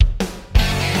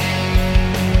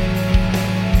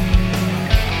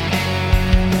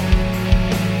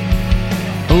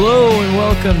Hello and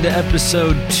welcome to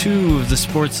episode 2 of the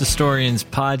Sports Historians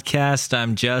podcast.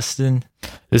 I'm Justin.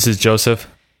 This is Joseph.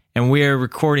 And we are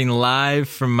recording live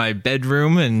from my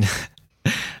bedroom and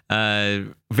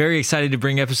very excited to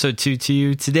bring episode 2 to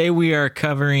you. Today we are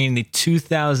covering the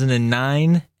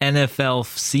 2009 NFL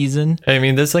season. I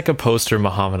mean, there's like a poster of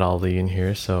Muhammad Ali in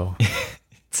here, so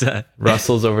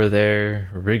Russell's over there,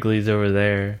 Wrigley's over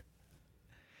there.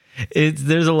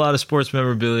 There's a lot of sports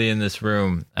memorabilia in this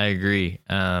room. I agree.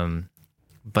 Some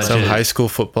high school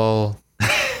football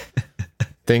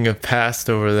thing of past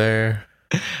over there.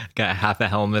 Got half a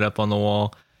helmet up on the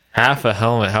wall. Half a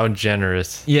helmet. How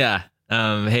generous. Yeah.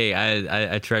 Hey,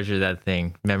 I treasure that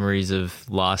thing. Memories of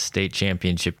lost state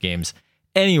championship games.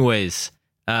 Anyways,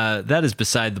 that is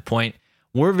beside the point.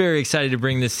 We're very excited to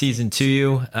bring this season to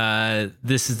you.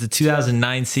 This is the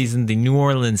 2009 season. The New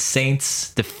Orleans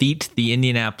Saints defeat the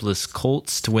Indianapolis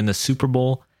Colts to win the Super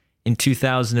Bowl in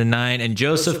 2009. And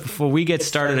Joseph, before we get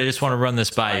started, I just want to run this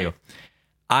by you.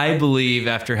 I believe,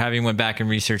 after having went back and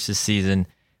researched this season,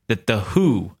 that the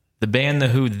Who, the band The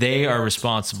Who, they are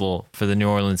responsible for the New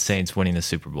Orleans Saints winning the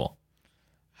Super Bowl.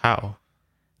 How?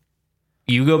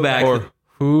 You go back. Or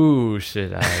who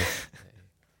should I?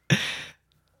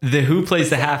 The Who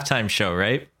plays the halftime show,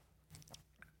 right?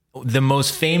 The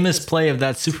most famous play of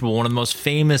that Super Bowl, one of the most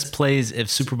famous plays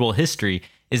of Super Bowl history,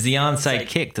 is the onside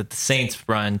kick that the Saints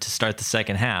run to start the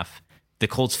second half. The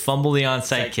Colts fumble the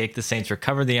onside kick, the Saints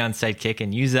recover the onside kick,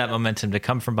 and use that momentum to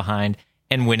come from behind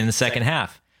and win in the second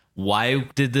half. Why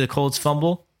did the Colts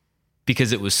fumble?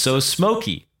 Because it was so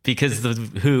smoky. Because the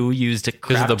Who used a crap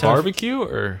Because of the ton barbecue,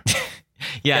 or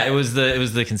yeah, it was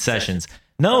the concessions.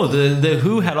 No, the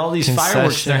Who had all these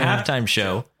fireworks in their halftime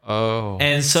show. Oh.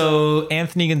 And so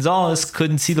Anthony Gonzalez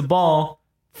couldn't see the ball,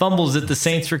 fumbles it, the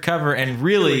Saints recover, and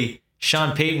really,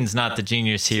 Sean Payton's not the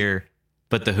genius here,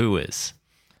 but the Who is.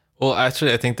 Well,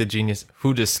 actually, I think the genius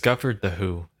who discovered the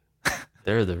Who,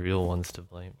 they're the real ones to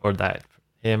blame. Or that,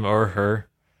 him or her.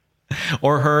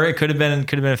 Or her, it could have been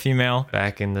a female.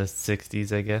 Back in the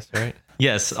 60s, I guess, right?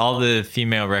 Yes, all the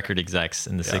female record execs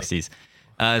in the 60s.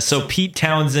 So Pete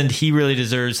Townsend, he really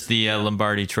deserves the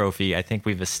Lombardi Trophy. I think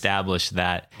we've established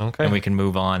that, okay, and we can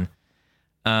move on.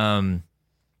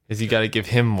 Because you got to give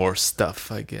him more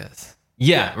stuff, I guess.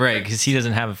 Yeah, right, because he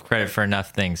doesn't have credit for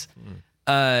enough things.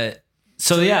 So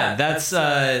yeah, that's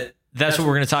what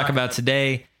we're going to talk about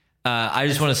today. I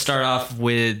just want to start off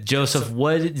with Joseph.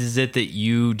 What is it that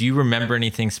do you remember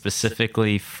anything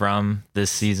specifically from this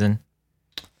season?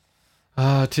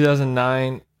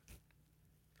 2009.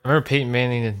 I remember Peyton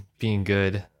Manning being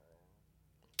good. It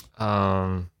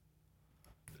was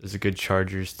a good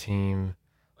Chargers team.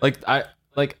 Like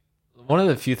one of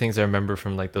the few things I remember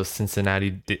from like those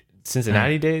Cincinnati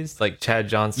days, like Chad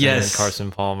Johnson and Carson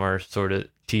Palmer, sort of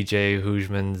TJ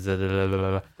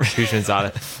Hugeshmanzada.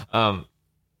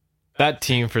 That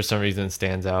team for some reason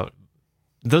stands out.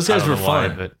 Those guys were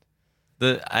fun,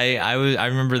 but I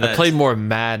remember that I played more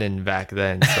Madden back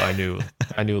then, so I knew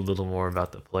a little more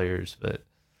about the players, but.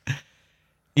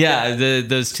 Yeah,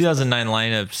 those 2009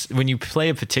 lineups, when you play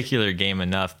a particular game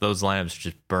enough, those lineups are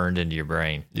just burned into your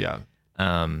brain. Yeah.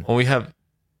 Well, we have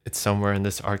it's somewhere in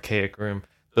this archaic room.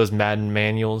 Those Madden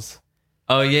manuals.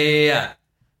 Oh, yeah.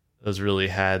 Those really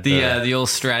had the old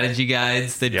strategy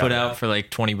guides they'd put out for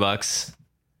like $20.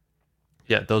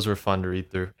 Yeah, those were fun to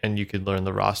read through, and you could learn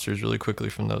the rosters really quickly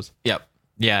from those. Yep.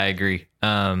 Yeah, I agree.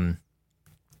 I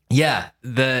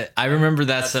remember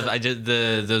that stuff.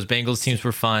 Those Bengals teams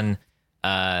were fun.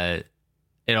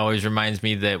 It always reminds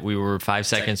me that we were 5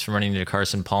 seconds from running into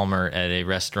Carson Palmer at a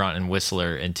restaurant in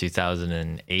Whistler in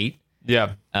 2008.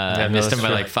 Yeah. I missed him by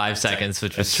like 5 seconds,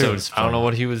 which was so fun. I don't know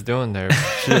what he was doing there.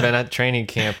 Should have been at training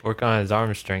camp working on his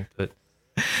arm strength, but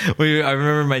I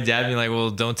remember my dad being like,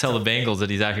 well, don't tell the Bengals that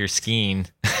he's out here skiing.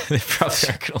 They probably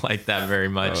aren't going to like that very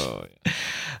much. Oh, yeah.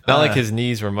 Not like his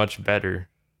knees were much better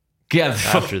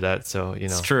after that, so, you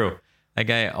know. It's true. That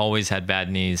guy always had bad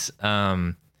knees.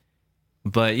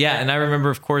 But yeah, and I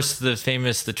remember, of course, the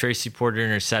Tracy Porter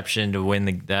interception to win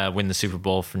the Super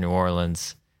Bowl for New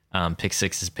Orleans. Pick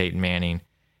six is Peyton Manning.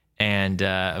 And,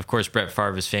 of course, Brett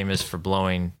Favre is famous for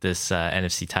blowing this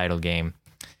NFC title game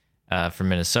for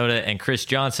Minnesota. And Chris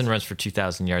Johnson runs for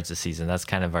 2,000 yards this season. That's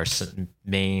kind of our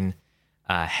main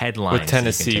headline. With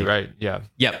Tennessee, right? Yeah.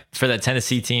 Yep, for that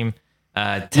Tennessee team.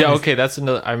 Okay, that's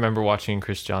another. I remember watching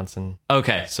Chris Johnson.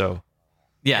 Okay. So,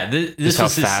 yeah, this was how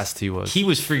fast he was. He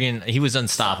was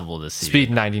unstoppable this season.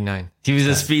 Speed 99. He was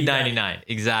a speed 99,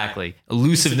 exactly.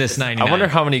 Elusiveness 99. I wonder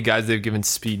how many guys they've given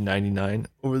speed 99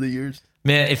 over the years.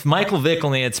 Man, if Michael Vick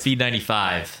only had speed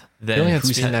 95, then he only had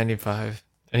speed 95,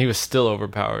 and he was still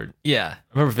overpowered. Yeah,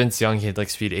 I remember Vince Young. He had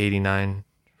like speed 89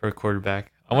 for a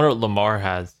quarterback. I wonder what Lamar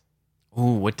has.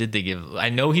 Ooh, what did they give? I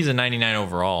know he's a 99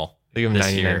 overall. They give him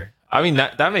 99. Year. I mean,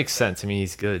 that makes sense. I mean,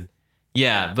 he's good.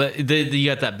 Yeah, but you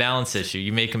got that balance issue.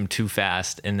 You make him too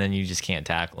fast, and then you just can't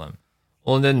tackle him.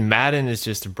 Well, and then Madden is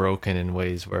just broken in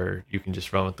ways where you can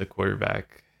just run with the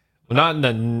quarterback. Well, not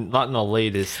in the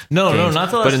latest. No, games,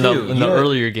 not the last but in the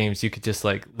earlier games, you could just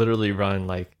like literally run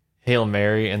like Hail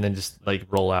Mary and then just like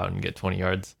roll out and get 20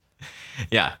 yards.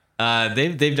 Yeah.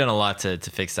 They've done a lot to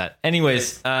fix that.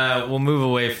 Anyways, we'll move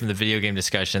away from the video game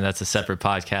discussion. That's a separate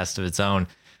podcast of its own.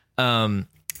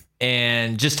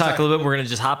 And just talk a little bit. We're going to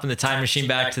just hop in the time machine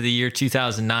back to the year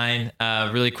 2009.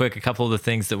 Really quick, a couple of the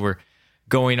things that were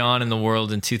going on in the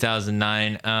world in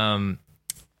 2009.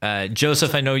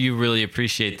 Joseph, I know you really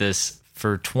appreciate this.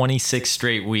 For 26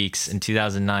 straight weeks in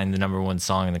 2009, the number one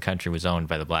song in the country was owned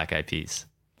by the Black Eyed Peas.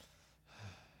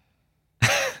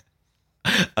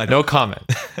 No comment.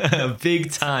 A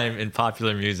big time in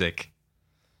popular music.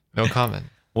 No comment.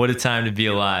 What a time to be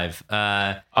alive.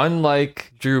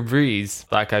 Unlike Drew Brees,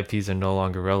 Black Eyed Peas are no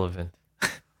longer relevant.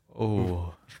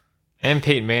 Oh. And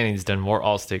Peyton Manning's done more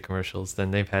Allstate commercials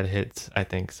than they've had hits, I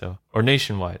think so. Or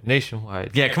nationwide.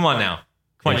 Yeah, come on now.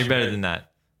 Come on, you're better than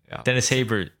that. Yeah. Dennis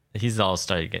Haybert, he's the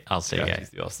Allstate guy.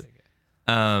 He's the Allstate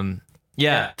guy.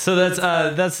 Yeah, so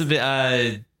that's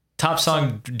the top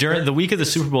song during the week of the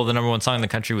Super Bowl. The number one song in the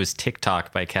country was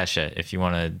TikTok by Kesha, if you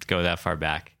want to go that far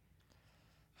back.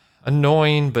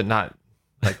 Annoying, but not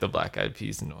like the Black Eyed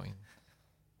Peas annoying.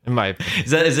 In my opinion.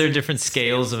 Is there different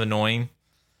scales of annoying?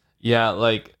 Yeah,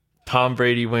 like Tom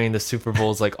Brady winning the Super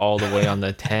Bowl is like all the way on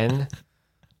the 10.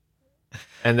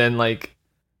 And then like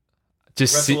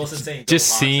just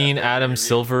seeing Adam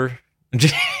Silver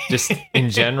just in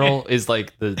general is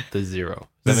like the 0.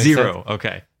 The 0,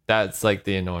 okay. That's like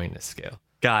the annoyingness scale.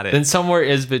 Got it. Then somewhere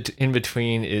in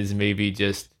between is maybe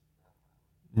just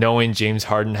knowing James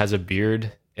Harden has a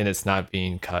beard and it's not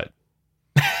being cut.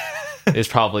 It's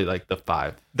probably like the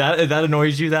 5. That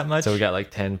annoys you that much? So we got like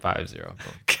 10, 5, 0.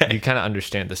 Okay. You kind of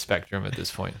understand the spectrum at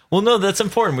this point. Well, no, that's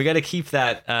important. We got to keep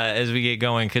that as we get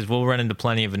going because we'll run into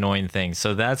plenty of annoying things.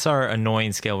 So that's our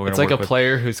annoying scale. We're going to work with. It's like a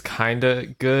player who's kind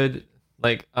of good.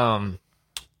 Like, I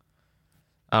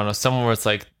don't know, someone where it's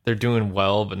like they're doing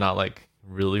well, but not like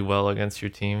really well against your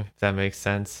team. If that makes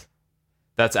sense.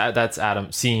 That's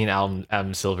Adam. Seeing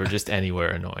Adam Silver just anywhere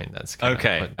annoying. That's kind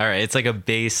okay. All right. It's like a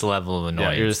base level of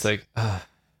annoyance. Yeah, you're just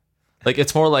like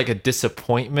it's more like a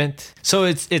disappointment. So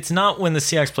it's not when the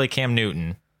Seahawks play Cam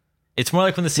Newton. It's more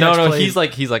like when the Seahawks play. No,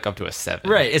 he's like up to a 7.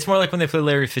 Right. It's more like when they play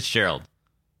Larry Fitzgerald.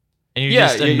 And you're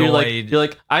just annoyed. You're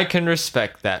like, I can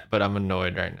respect that, but I'm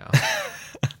annoyed right now.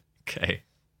 Okay.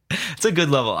 It's a good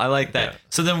level. I like that. Yeah.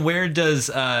 So then where does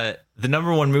the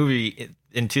number one movie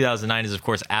in 2009 is, of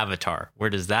course, Avatar. Where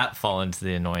does that fall into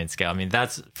the annoyance scale? I mean,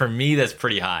 that's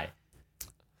pretty high.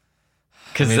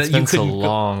 Because it's been so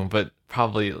long, but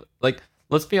probably, like,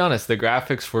 let's be honest, the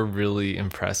graphics were really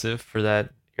impressive for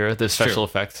that era, the special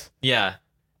effects. Yeah.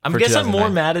 I guess I'm more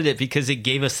mad at it because it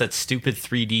gave us that stupid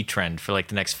 3D trend for, like,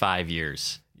 the next 5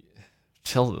 years.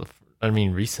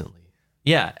 Recently.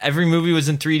 Yeah, every movie was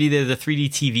in 3D. They had the 3D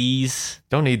TVs.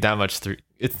 Don't need that much 3D.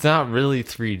 It's not really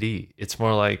 3D. It's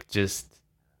more like just...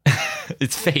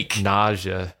 It's fake.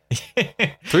 Nausea.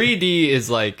 3D is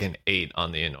like an 8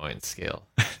 on the annoyance scale.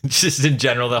 Just in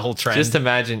general, the whole trend. Just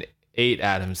imagine 8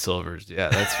 Adam Silvers. Yeah,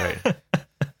 that's right.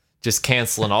 Just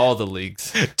canceling all the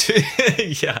leagues.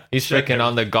 Yeah. He's freaking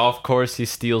on the golf course. He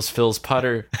steals Phil's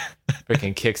putter.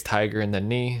 Freaking kicks Tiger in the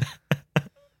knee.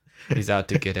 He's out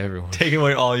to get everyone. Taking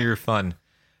away all your fun.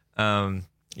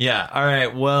 Yeah. All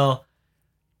right. Well,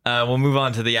 we'll move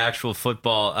on to the actual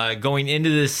football. Going into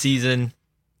this season,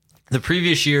 the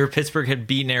previous year, Pittsburgh had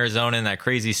beaten Arizona in that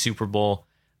crazy Super Bowl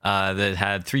that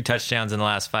had 3 touchdowns in the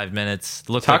last 5 minutes.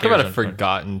 Talk about a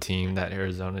forgotten team, that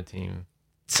Arizona team.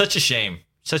 Such a shame.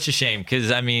 Such a shame. Because,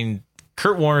 I mean,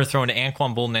 Kurt Warner throwing to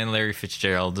Anquan Bolden and Larry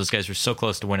Fitzgerald. Those guys were so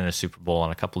close to winning a Super Bowl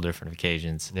on a couple different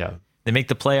occasions. Yeah. They make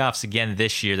the playoffs again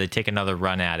this year. They take another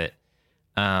run at it.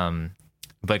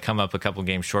 But come up a couple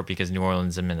games short because New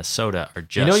Orleans and Minnesota are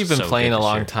just you've been playing a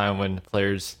long time when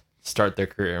players start their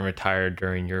career and retire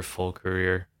during your full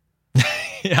career.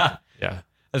 Yeah. Yeah.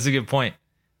 That's a good point.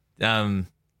 Tom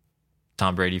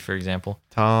Brady, for example.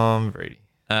 Tom Brady.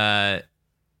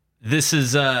 This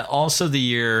is also the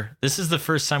year. This is the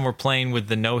first time we're playing with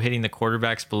the no hitting the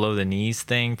quarterbacks below the knees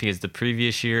thing, because the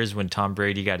previous years when Tom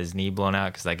Brady got his knee blown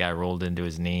out because that guy rolled into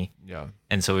his knee. Yeah.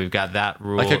 And so we've got that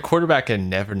rule. Like a quarterback had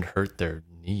never hurt their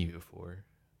knee before.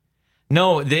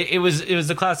 No, it was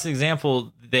the classic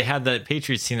example. They had that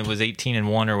Patriots team that was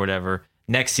 18-1 or whatever.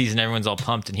 Next season, everyone's all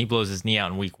pumped, and he blows his knee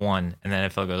out in week 1, and the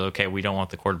NFL goes, okay, we don't want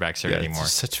the quarterback cert anymore.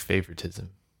 It's such favoritism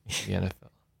in the NFL.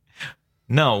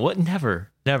 No, what? Never.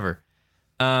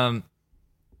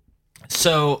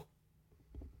 So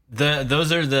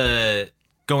those are the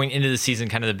going into the season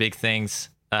kind of the big things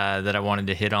that I wanted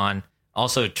to hit on.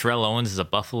 Also, Terrell Owens is a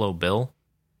Buffalo Bill.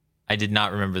 I did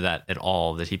not remember that at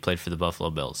all, that he played for the Buffalo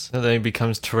Bills. No, then he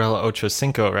becomes Terrell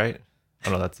Ochocinco, right?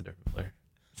 Oh, no, that's a different player.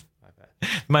 My bad.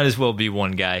 Might as well be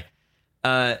one guy.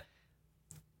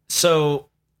 So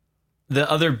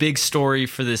the other big story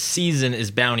for this season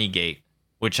is BountyGate,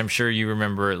 which I'm sure you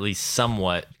remember at least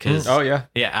somewhat. Because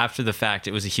after the fact,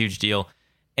 it was a huge deal.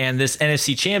 And this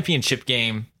NFC Championship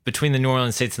game between the New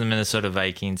Orleans Saints and the Minnesota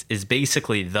Vikings is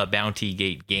basically the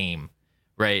BountyGate game,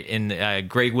 right? And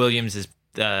Greg Williams is,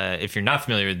 if you're not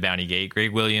familiar with BountyGate,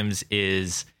 Greg Williams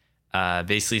is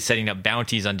basically setting up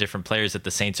bounties on different players that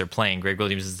the Saints are playing. Greg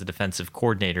Williams is the defensive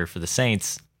coordinator for the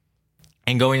Saints.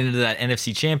 And going into that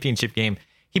NFC Championship game,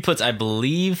 he puts, I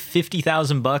believe,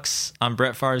 $50,000 on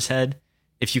Brett Favre's head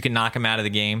if you can knock him out of the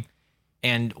game.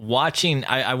 And watching,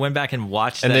 I went back and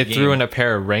watched and that game. And they threw in a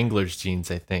pair of Wrangler's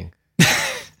jeans, I think.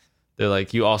 They're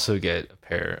like, you also get a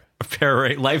pair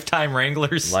of lifetime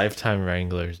Wranglers. Lifetime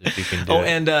Wranglers, if you can do it.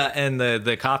 And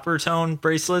the copper tone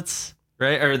bracelets,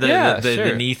 right? Or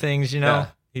the knee things, you know?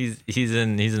 Yeah. He's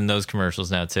in those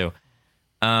commercials now too.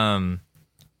 And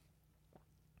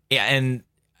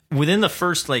within the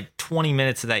first 20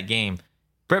 minutes of that game,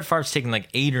 Brett Favre's taking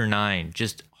 8 or 9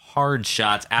 just hard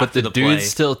shots after the play. But the dude's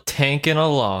still tanking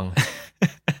along.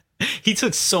 He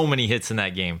took so many hits in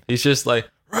that game. He's just like,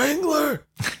 Wrangler!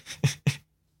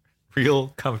 Real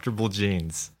comfortable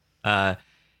jeans.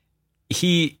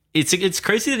 It's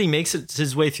crazy that he makes it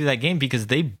his way through that game because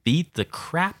they beat the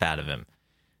crap out of him.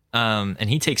 And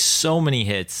he takes so many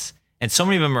hits, and so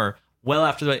many of them are well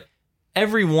after the...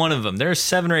 Every one of them, there are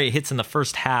 7 or 8 hits in the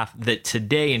first half that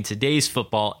today, in today's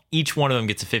football, each one of them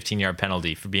gets a 15-yard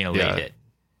penalty for being a late hit.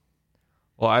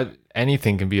 Well,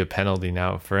 anything can be a penalty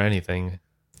now for anything.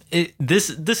 This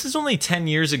is only 10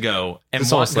 years ago, and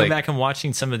going back and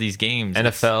watching some of these games.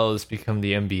 NFL has become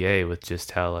the NBA with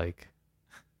just how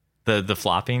the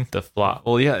flopping, the flop.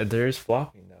 Well, yeah, there is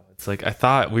flopping now. It's like I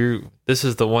thought this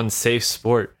is the one safe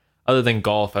sport other than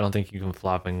golf. I don't think you can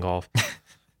flop in golf.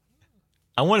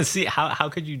 I want to see how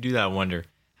could you do that? I wonder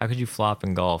how could you flop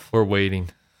in golf. We're waiting.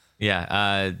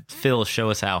 Yeah, Phil, show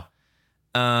us how.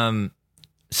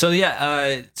 So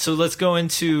let's go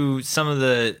into some of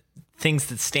the things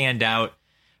that stand out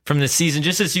from the season.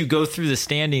 Just as you go through the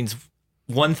standings,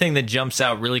 one thing that jumps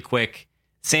out really quick: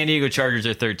 San Diego Chargers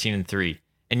are 13-3.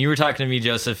 And you were talking to me,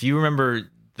 Joseph. You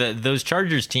remember those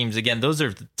Chargers teams again? Those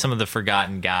are some of the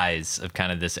forgotten guys of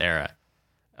kind of this era.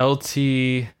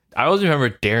 LT. I always remember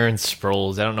Darren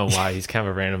Sproles. I don't know why. He's kind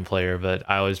of a random player, but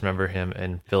I always remember him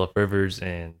and Phillip Rivers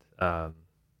and Antonio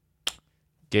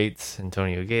Gates,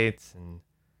 and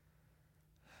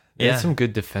they had some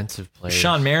good defensive players.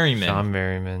 Sean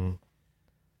Merriman.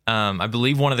 I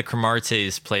believe one of the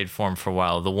Cromarties played for him for a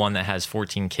while. The one that has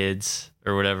 14 kids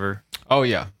or whatever. Oh,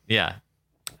 yeah. Yeah.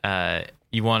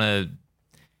 You want to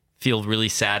feel really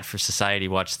sad for society,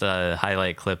 watch the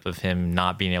highlight clip of him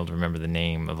not being able to remember the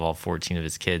name of all 14 of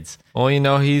his kids. Well,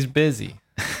 he's busy.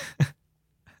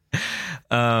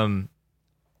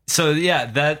 So yeah,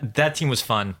 that team was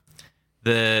fun.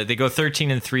 They go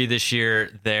 13-3 this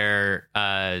year. They're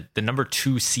the number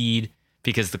 2 seed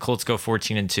because the Colts go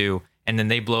 14-2, and then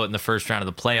they blow it in the first round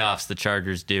of the playoffs. The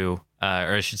Chargers do, or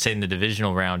I should say in the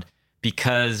divisional round,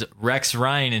 because Rex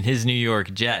Ryan and his New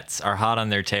York Jets are hot on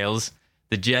their tails.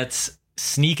 The Jets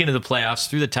sneak into the playoffs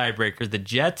through the tiebreaker. The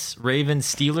Jets,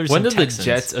 Ravens, Steelers, when and did the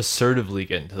Jets assertively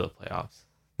get into the playoffs?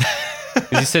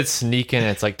 Because you said sneak in.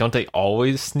 It's like, don't they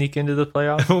always sneak into the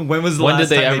playoffs? When did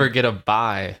they ever get a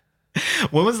bye?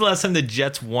 When was the last time the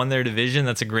Jets won their division?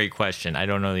 That's a great question. I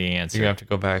don't know the answer. You have to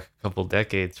go back a couple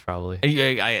decades, probably.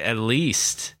 At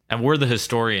least. And we're the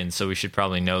historians, so we should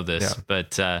probably know this. Yeah.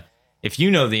 But if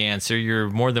you know the answer, you're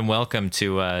more than welcome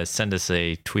to send us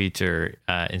a tweet or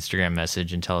Instagram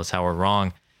message and tell us how we're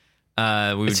wrong.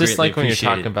 It's just like when you're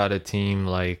talking about a team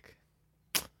like,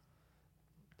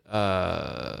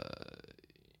 like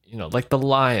the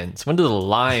Lions. When do the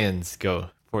Lions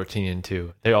go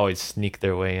 14-2? They always sneak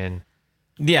their way in.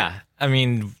 Yeah, I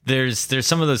mean, there's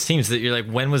some of those teams that you're like,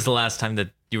 when was the last time that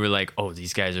you were like, oh,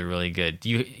 these guys are really good?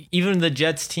 Even the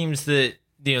Jets teams that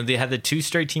they had the 2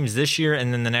 straight teams this year,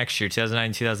 and then the next year,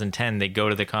 2009, 2010, they go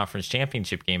to the conference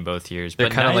championship game both years. They're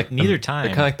but kind of like neither time.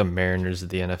 They're kind of like the Mariners of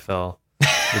the NFL.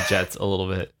 The Jets a little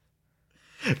bit.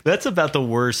 That's about the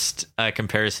worst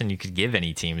comparison you could give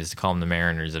any team, is to call them the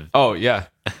Mariners of. Oh yeah,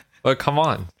 but come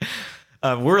on.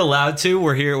 We're allowed to.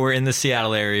 We're here. We're in the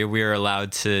Seattle area. We are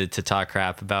allowed to talk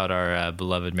crap about our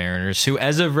beloved Mariners, who,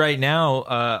 as of right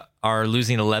now, are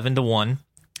losing 11-1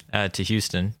 to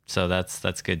Houston. So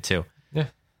that's good too. Yeah.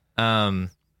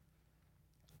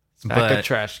 But a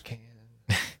trash can.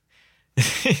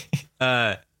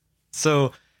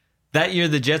 So that year,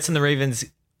 the Jets and the Ravens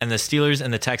and the Steelers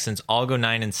and the Texans all go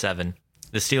 9-7.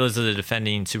 The Steelers are the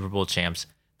defending Super Bowl champs.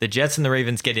 The Jets and the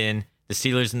Ravens get in. The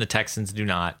Steelers and the Texans do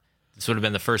not. This would have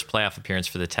been the first playoff appearance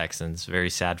for the Texans. Very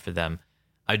sad for them.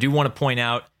 I do want to point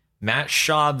out Matt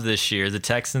Schaub this year, the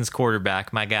Texans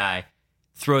quarterback, my guy,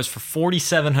 throws for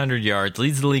 4,700 yards,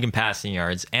 leads the league in passing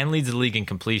yards, and leads the league in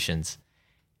completions,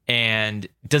 and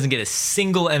doesn't get a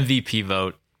single MVP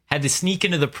vote. Had to sneak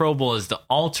into the Pro Bowl as the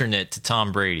alternate to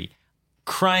Tom Brady.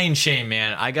 Crying shame,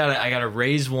 man. I gotta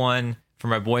raise one for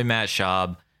my boy Matt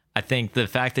Schaub. I think the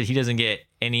fact that he doesn't get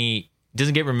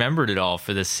remembered at all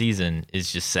for this season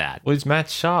is just sad. Where's Matt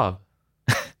Schaub?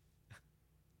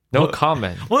 No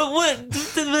comment. What?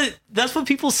 That's what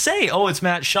people say. Oh, it's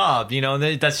Matt Schaub. You know,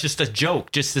 that's just a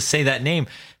joke, just to say that name.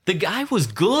 The guy was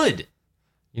good.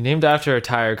 You named after a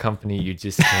tire company, you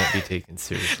just can't be taken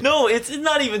seriously. No, it's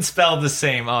not even spelled the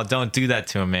same. Oh, don't do that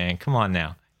to him, man. Come on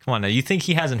now. You think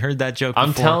he hasn't heard that joke before?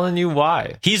 I'm telling you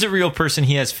why. He's a real person.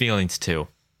 He has feelings too.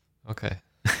 Okay.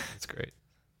 That's great.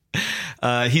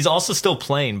 He's also still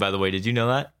playing, by the way. Did you know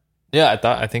that? Yeah,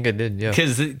 I think I did, yeah.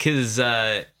 Because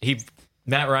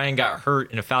Matt Ryan got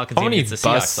hurt in a Falcons game against the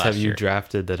Seahawks busts last have you year.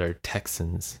 drafted that are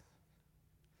Texans?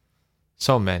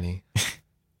 So many.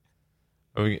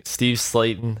 Steve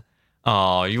Slayton.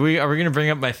 Oh, are we going to bring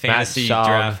up my fantasy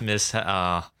draft miss? You're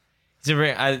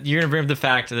going to bring up the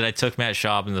fact that I took Matt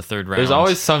Schaub in the third round. There's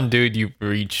always some dude you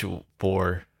reach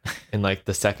for in like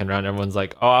the second round. Everyone's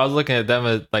like, oh, I was looking at them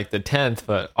at like the 10th,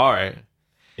 but all right.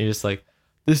 You're just like,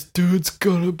 this dude's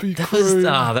gonna be crazy.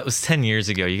 That was 10 years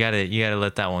ago. You gotta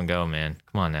let that one go, man.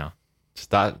 Come on now. Just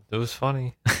thought it was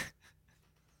funny.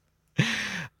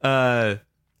 I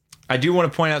do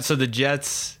want to point out, so the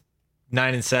Jets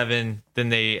 9-7, then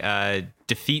they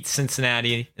defeat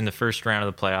Cincinnati in the first round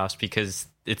of the playoffs because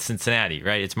it's Cincinnati,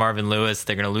 right? It's Marvin Lewis.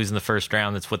 They're going to lose in the first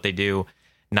round. That's what they do.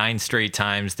 9 straight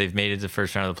times they've made it to the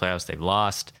first round of the playoffs. They've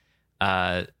lost.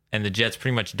 And the Jets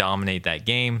pretty much dominate that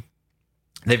game.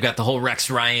 They've got the whole Rex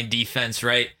Ryan defense,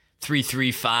 right?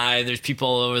 3-3-5. There's people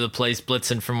all over the place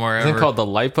blitzing from wherever. Isn't it called the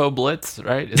Lipo Blitz,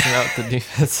 right? Isn't that what the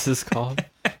defense is called?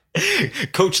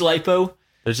 Coach Lipo.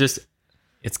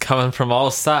 It's coming from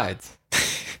all sides.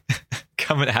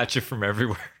 Coming at you from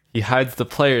everywhere. He hides the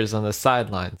players on the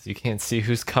sidelines. You can't see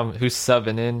who's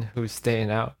subbing in, who's staying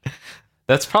out.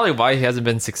 That's probably why he hasn't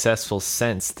been successful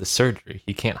since the surgery.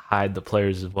 He can't hide the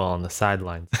players as well on the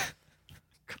sidelines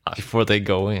before they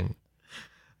go in.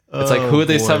 It's like, who are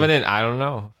they subbing in? I don't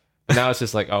know. But now it's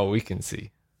just like, oh, we can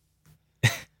see.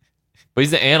 But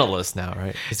he's the analyst now,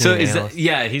 right? He's on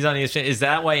ESPN. Is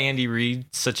that why Andy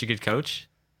Reid's such a good coach?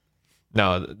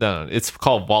 No, it's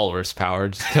called walrus power.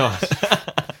 Just go on.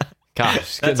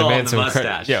 Gosh, that's all in the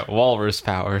mustache. Yeah, walrus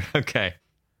power. Okay.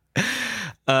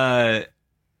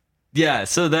 Yeah,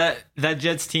 so that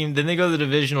Jets team, then they go to the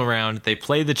divisional round. They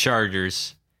play the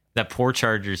Chargers, that poor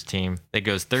Chargers team that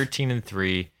goes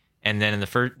 13-3. And then in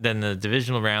the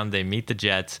divisional round, they meet the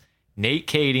Jets. Nate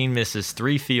Kading misses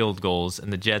 3 field goals,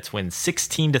 and the Jets win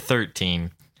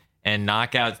 16-13 and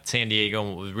knock out San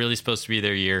Diego. It was really supposed to be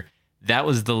their year. That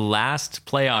was the last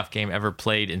playoff game ever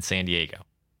played in San Diego.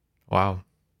 Wow.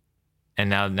 And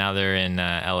now they're in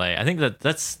LA. I think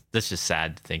that's just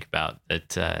sad to think about.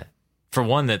 That for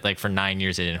one, that like for 9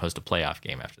 years they didn't host a playoff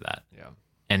game after that. Yeah.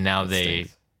 And now they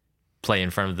play in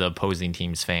front of the opposing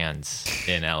team's fans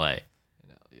in LA.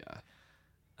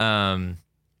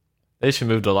 They should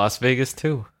move to Las Vegas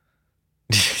too.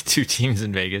 2 teams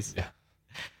in Vegas.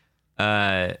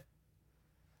 Yeah.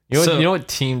 You know what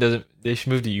team doesn't? They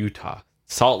should move to Utah.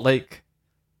 Salt Lake.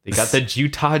 They got the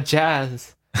Utah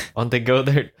Jazz. Why don't they go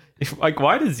there? Like,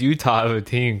 why does Utah have a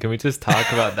team? Can we just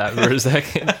talk about that for a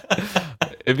second?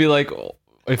 It'd be like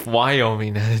if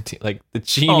Wyoming had a team, like the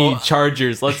Cheney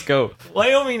Chargers. Let's go.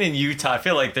 Wyoming and Utah, I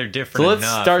feel like they're different. So let's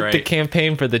start right? the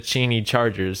campaign for the Cheney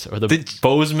Chargers or the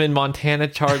Bozeman, Montana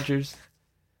Chargers.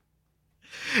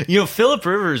 You know, Phillip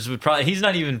Rivers would probably, he's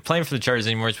not even playing for the Chargers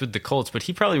anymore. It's with the Colts, but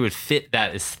he probably would fit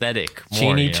that aesthetic more.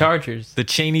 Cheney Chargers. The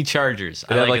Cheney Chargers.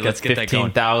 I like Let's get that going.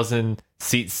 15,000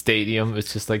 seat stadium.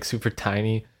 It's just like super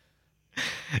tiny.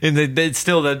 And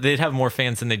they'd have more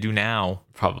fans than they do now.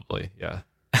 Probably, yeah.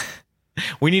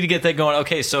 We need to get that going.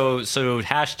 Okay, so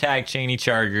hashtag Cheney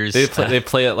Chargers. They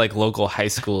play at like local high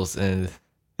schools and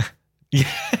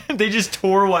yeah, they just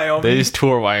tour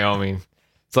Wyoming.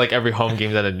 It's like every home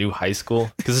game's at a new high school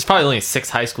because there's probably only 6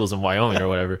 high schools in Wyoming or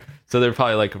whatever. So they're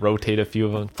probably like rotate a few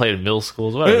of them, play at middle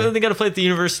schools, whatever. They got to play at the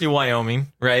University of Wyoming,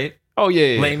 right? Oh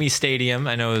yeah. Lamy Stadium,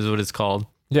 I know is what it's called.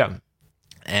 Yeah.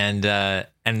 And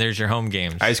there's your home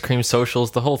games. Ice cream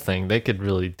socials, the whole thing. They could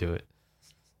really do it.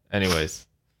 Anyways.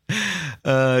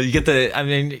 You get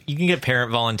you can get parent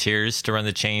volunteers to run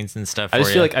the chains and stuff. I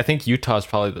just feel like I think Utah's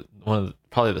probably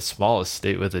probably the smallest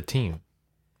state with a team,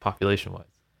 population wise.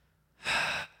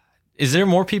 Is there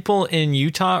more people in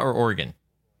Utah or Oregon?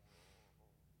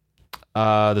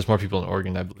 There's more people in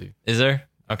Oregon, I believe. Is there?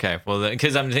 Okay, well,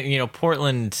 because I'm thinking,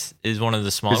 Portland is one of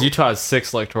the small. Because Utah has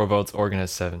 6 electoral votes, Oregon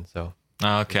has 7. So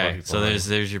okay, so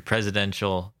there's your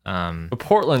presidential. But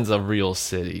Portland's a real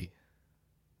city.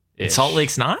 Salt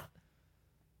Lake's not.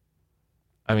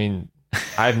 I mean,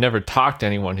 I've never talked to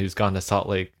anyone who's gone to Salt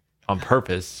Lake on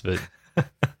purpose, but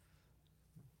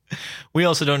we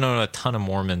also don't know a ton of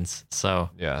Mormons, so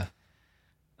yeah.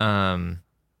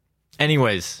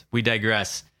 Anyways, we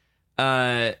digress.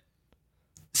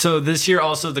 So this year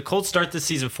also the Colts start this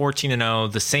season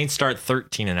 14-0. The Saints start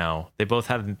 13-0. They both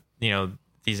have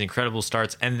these incredible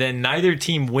starts, and then neither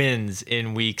team wins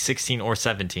in week 16 or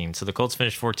 17. So the Colts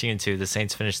finished 14-2. The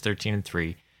Saints finished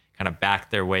 13-3. Kind of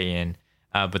backed their way in,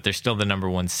 but they're still the number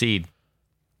 1 seed,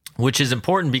 which is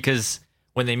important because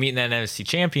when they meet in that NFC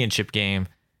Championship game,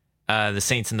 the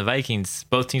Saints and the Vikings,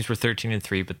 both teams were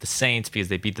 13-3, but the Saints, because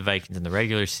they beat the Vikings in the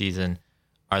regular season,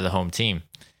 are the home team.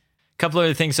 A couple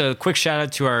other things. So a quick shout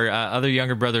out to our other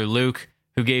younger brother, Luke,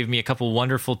 who gave me a couple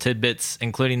wonderful tidbits,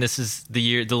 including this is the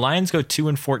year the Lions go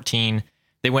 2-14.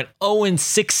 They went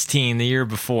 0-16 the year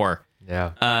before.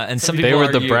 Yeah. And some people they were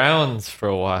argue, the Browns for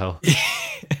a while.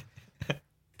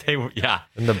 They were, yeah.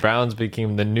 And the Browns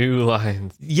became the new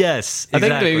Lions. Yes, exactly. I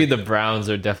think maybe the Browns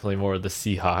are definitely more the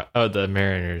the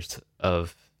Mariners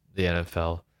of the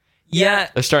NFL. Yeah.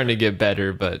 They're starting to get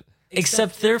better, but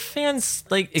except their fans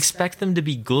expect them to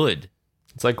be good.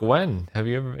 It's like, when? Have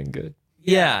you ever been good?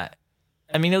 Yeah.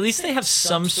 I mean, at least they have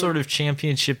some sort of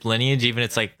championship lineage, even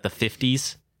it's like the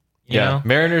 50s. You know?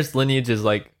 Mariners lineage is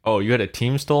like, oh, you had a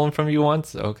team stolen from you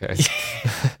once? Okay.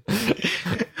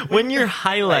 When your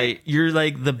highlight, you're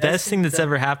like the best thing that's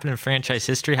ever happened in franchise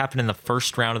history happened in the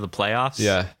first round of the playoffs.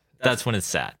 Yeah. That's when it's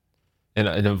sad. And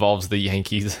it involves the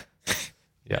Yankees.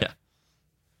 Yeah.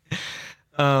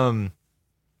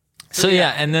 So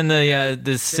yeah, and then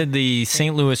the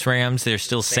St. Louis Rams, they're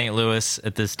still St. Louis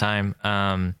at this time,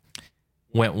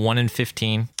 went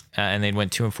 1-15, and they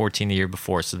went 2-14 the year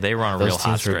before, so they were on a real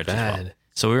hot stretch as well.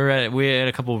 So we had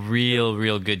a couple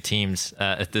real good teams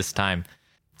at this time.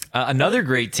 Another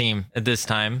great team at this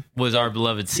time was our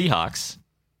beloved Seahawks.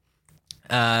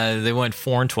 They went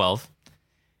 4-12,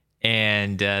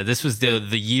 and this was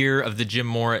the year of the Jim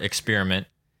Mora experiment.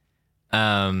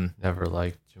 Never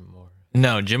liked Jim Mora.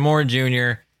 No, Jim Mora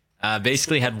Jr.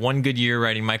 Basically had one good year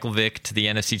riding Michael Vick to the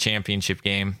NFC Championship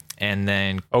game, and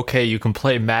then okay, you can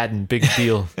play Madden, big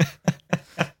deal.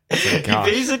 He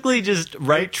basically just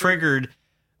triggered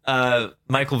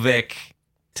Michael Vick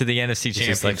to the NFC Championship.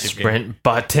 Just like sprint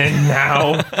button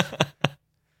now.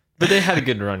 But they had a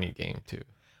good running game too.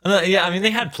 Yeah, I mean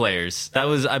they had players.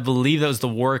 I believe that was the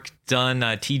work done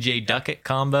TJ Duckett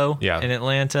combo in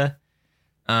Atlanta.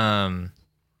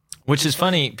 Which is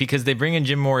funny because they bring in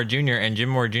Jim Mora Jr. and Jim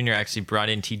Mora Jr. actually brought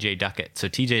in TJ Duckett. So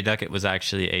TJ Duckett was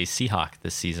actually a Seahawk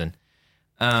this season.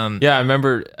 Yeah, I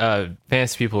remember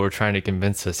fantasy people were trying to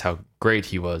convince us how great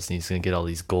he was and he's going to get all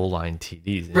these goal line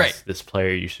TDs. Right. This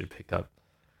player you should pick up.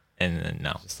 And then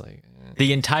no. Just like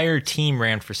the entire team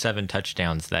ran for 7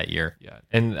 touchdowns that year. Yeah.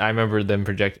 And I remember them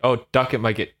project, Duckett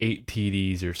might get 8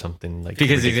 TDs or something like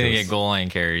because he's going to get goal line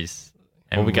carries.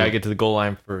 And we got to get to the goal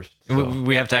line first. So.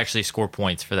 We have to actually score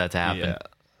points for that to happen.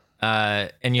 Yeah.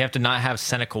 And you have to not have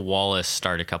Seneca Wallace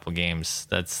start a couple games.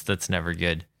 That's never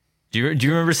good. Do you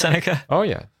remember Seneca? Oh,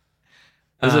 yeah.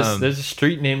 There's a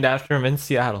street named after him in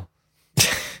Seattle.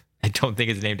 I don't think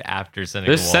it's named after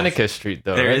Seneca There's Wallace. Seneca Street,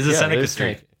 though. There is a Seneca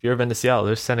Street. If you've ever been to Seattle,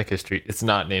 there's Seneca Street. It's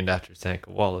not named after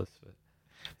Seneca Wallace.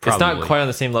 But it's not quite on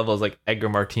the same level as like Edgar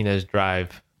Martinez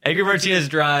Drive. Edgar Martinez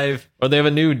Drive. Or they have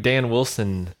a new Dan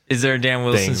Wilson. Is there a Dan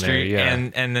Wilson Street? There, yeah.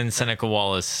 And then Seneca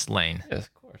Wallace Lane. Yes,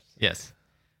 of course. Yes.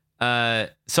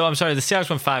 So I'm sorry, the Seahawks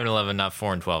went 5-11, not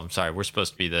 4-12. I'm sorry, we're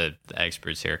supposed to be the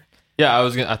experts here. Yeah,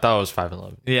 I thought it was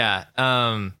 5-11. Yeah.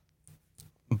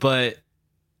 But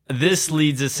this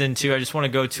leads us into, I just want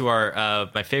to go to our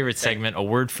my favorite segment, A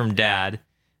Word from Dad.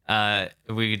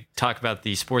 We talk about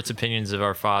the sports opinions of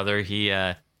our father. He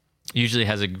usually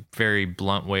has a very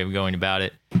blunt way of going about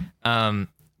it.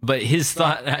 But his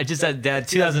thought, I just had Dad,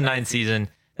 2009 season.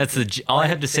 All I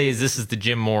have to say is this is the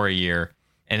Jim Mora year.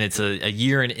 and it's a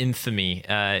year in infamy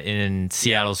in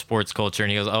Seattle sports culture. And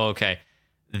he goes, "Oh, okay.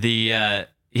 The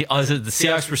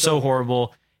Seahawks were so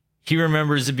horrible." He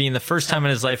remembers it being the first time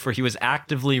in his life where he was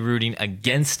actively rooting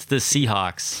against the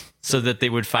Seahawks so that they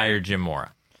would fire Jim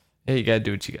Mora. Yeah, you gotta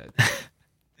do what you gotta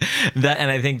do.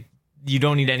 And I think you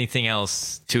don't need anything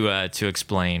else to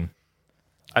explain.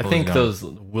 I think those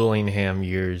Willingham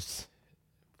years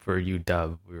for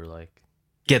UW, we were like,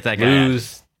 get that guy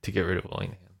lose to get rid of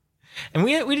Willingham. And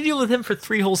we had to deal with him for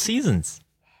 3 whole seasons.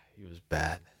 He was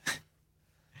bad.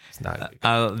 It's not.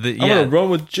 I'm gonna run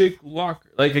with Jake Locker.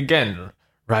 Like again,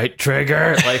 right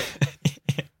trigger. Like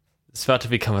it's about to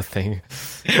become a thing.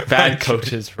 Bad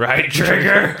coaches, right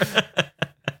trigger.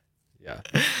 Yeah.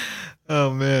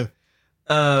 Oh man.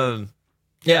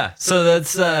 Yeah. So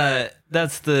that's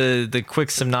the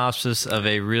quick synopsis of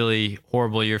a really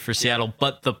horrible year for Seattle.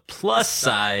 But the plus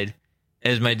side,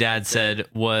 as my dad said,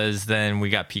 was then we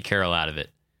got Pete Carroll out of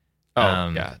it.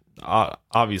 Yeah.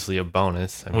 Obviously a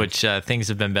bonus. Which things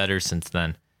have been better since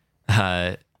then.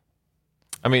 I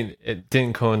mean, it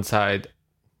didn't coincide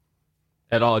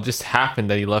at all. It just happened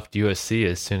that he left USC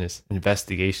as soon as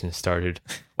investigations started.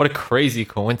 What a crazy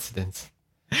coincidence.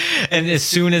 And as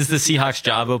soon as the Seahawks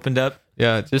job opened up.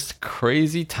 Yeah, just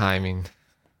crazy timing.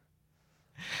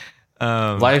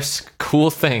 Life's cool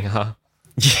thing, huh?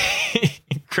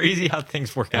 Crazy how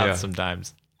things work out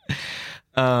sometimes.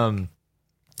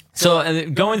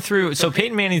 So going through,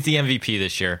 Peyton Manning's the MVP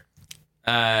this year.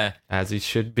 As he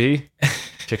should be.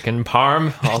 Chicken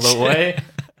parm all the way.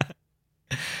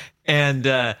 And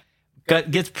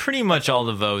gets pretty much all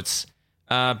the votes.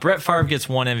 Brett Favre gets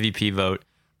 1 MVP vote.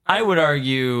 I would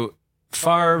argue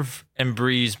Favre and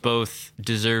Breeze both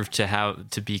deserve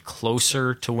to be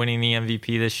closer to winning the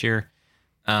MVP this year.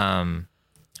 I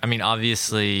mean,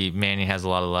 obviously, Manning has a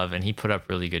lot of love, and he put up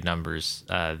really good numbers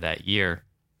that year.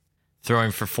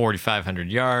 Throwing for 4,500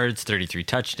 yards, 33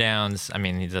 touchdowns. I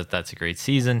mean, that's a great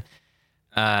season.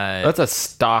 That's a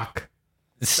stock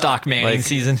Manning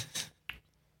season.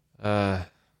 When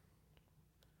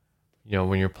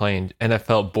you're playing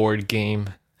NFL board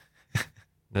game,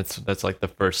 that's like the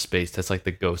first space. That's like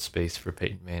the go space for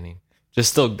Peyton Manning.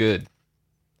 Just still good.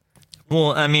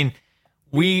 Well, I mean,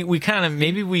 we kind of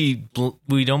maybe we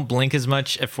don't blink as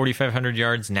much at 4,500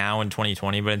 yards now in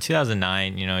 2020, but in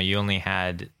 2009, you only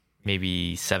had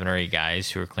maybe 7 or 8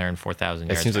 guys who were clearing 4,000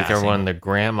 yards. It seems like everyone, their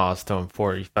grandma's throwing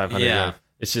 4,500 yards.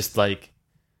 It's just like,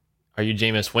 are you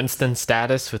Jameis Winston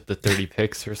status with the 30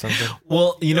 picks or something?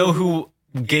 Well, you know who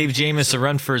gave Jameis a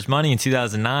run for his money in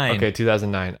 2009? Okay,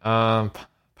 2009.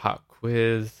 Pop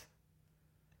quiz.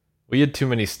 We had too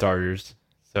many starters,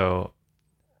 so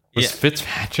was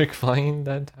Fitzpatrick playing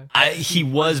that time? He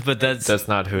was, but that's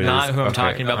not who it is. Not who I'm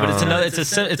talking about. But it's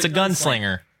a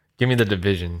gunslinger. Give me the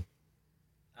division.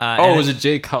 Was it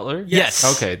Jay Cutler?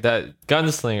 Yes. Okay, that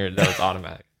gunslinger, that was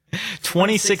automatic.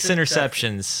 26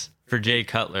 interceptions for Jay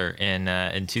Cutler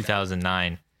in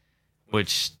 2009,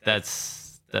 which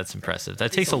that's impressive.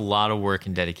 That takes a lot of work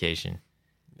and dedication.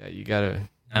 Yeah, you gotta.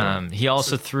 He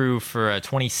also threw for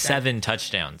 27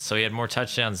 touchdowns, so he had more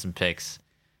touchdowns than picks.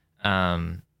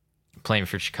 Playing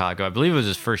for Chicago, I believe it was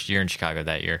his first year in Chicago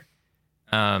that year.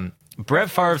 Brett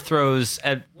Favre throws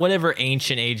at whatever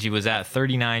ancient age he was at,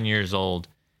 39 years old.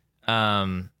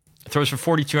 Throws for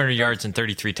 4,200 yards and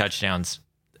 33 touchdowns.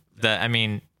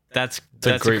 That's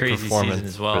a crazy season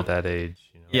as well for that age.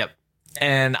 Yep.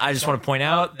 And I just want to point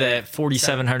out that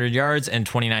 4,700 yards and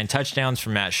 29 touchdowns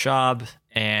from Matt Schaub,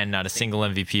 and not a single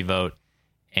MVP vote.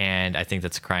 And I think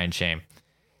that's a crying shame.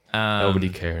 Nobody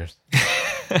cares.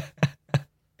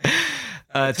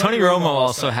 Tony Romo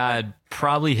also had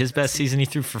probably his best season. He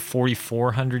threw for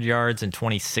 4,400 yards and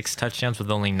 26 touchdowns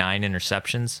with only 9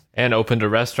 interceptions. And opened a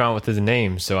restaurant with his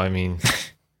name. So, I mean,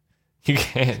 you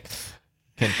can't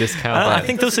discount that. I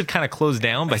think those had kind of closed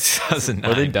down by 2009.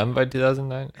 Were they done by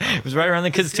 2009? It was right around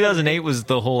then, because 2008 was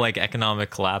the whole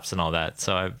economic collapse and all that.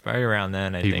 So right around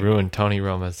then, I think. He ruined Tony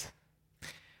Romo's.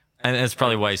 And that's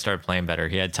probably why he started playing better.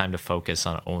 He had time to focus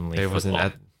on only football.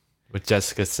 Wasn't with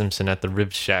Jessica Simpson at the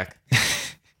Rib Shack.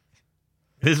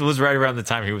 This was right around the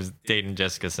time he was dating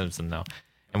Jessica Simpson, though.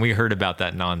 And we heard about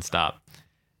that nonstop.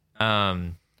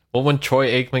 Well, when Troy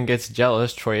Aikman gets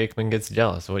jealous, Troy Aikman gets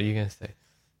jealous. What are you going to say?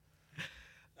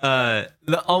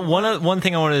 One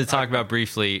thing I wanted to talk about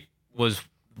briefly was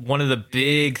one of the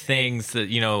big things that,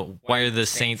 why are the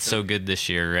Saints so good this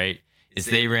year, right? Is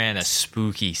they ran a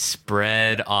spooky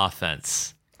spread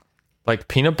offense. Like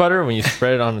peanut butter when you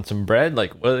spread it on some bread?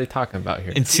 Like, what are they talking about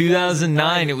here? In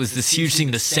 2009, it was this huge thing.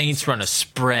 The Saints run a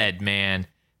spread, man.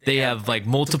 They have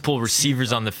multiple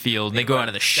receivers on the field. And they go out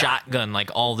of the shotgun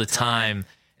all the time.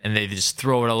 and they just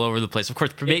throw it all over the place. Of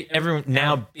course,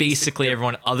 basically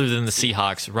everyone other than the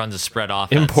Seahawks runs a spread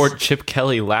offense. Import Chip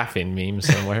Kelly laughing meme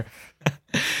somewhere.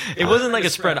 It wasn't like a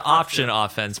spread option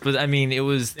offense, but I mean, they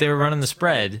were running the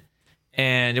spread,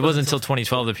 and it wasn't until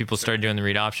 2012 that people started doing the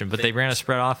read option. But they ran a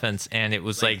spread offense, and it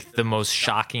was like the most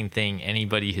shocking thing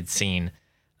anybody had seen.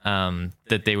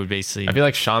 That they would basically. I feel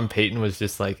like Sean Payton was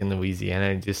just like in Louisiana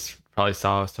and just probably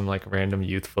saw some like random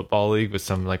youth football league with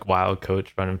some like wild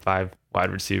coach running 5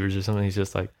 wide receivers or something. He's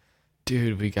just like,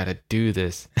 dude, we got to do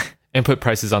this and put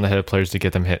prices on the head of players to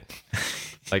get them hit.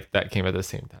 Like that came at the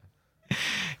same time.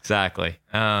 Exactly.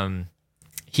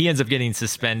 He ends up getting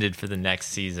suspended for the next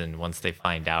season once they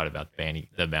find out about the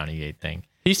BountyGate thing.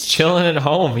 He's chilling at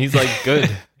home. He's like, good.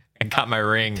 I got my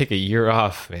ring. Take a year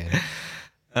off,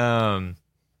 man.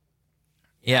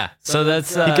 Yeah. So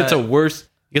that's he gets a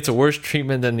worse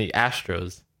treatment than the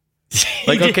Astros.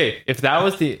 Like, okay, if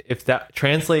that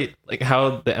translate like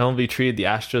how the MLB treated the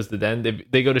Astros, then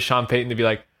they go to Sean Payton to be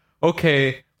like,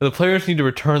 okay, the players need to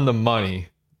return the money.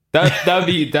 That'd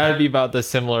be about the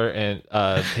similar and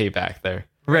payback there.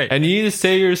 Right. And you need to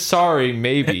say you're sorry,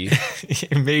 maybe.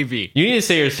 Maybe. You need to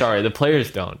say you're sorry. The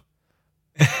players don't.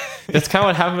 That's kind of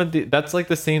what happened. That's like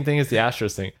the same thing as the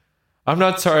Astros thing. I'm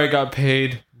not sorry I got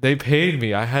paid. They paid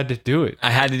me. I had to do it. I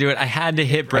had to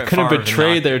hit Brett I couldn't Favre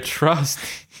betray their trust.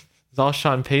 It's all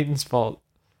Sean Payton's fault.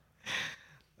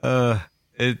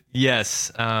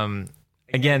 Yes.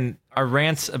 Again, our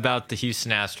rants about the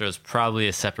Houston Astros, probably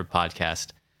a separate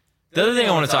podcast. The other thing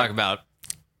I want to talk about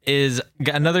is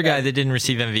another guy that didn't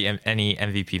receive any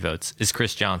MVP votes is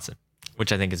Chris Johnson,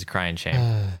 which I think is a crying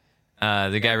shame.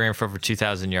 The guy ran for over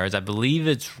 2,000 yards. I believe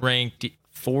it's ranked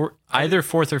either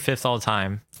 4th or 5th all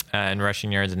time in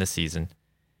rushing yards in a season.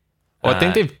 Well, I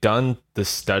think they've done the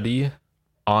study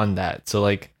on that. So,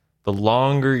 like, the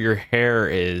longer your hair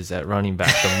is at running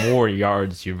back, the more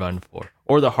yards you run for,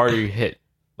 or the harder you hit.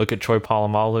 Look at Troy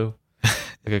Polamalu.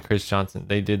 Look at Chris Johnson.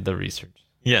 They did the research.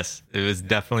 Yes, it was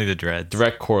definitely the dreads.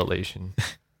 Direct correlation.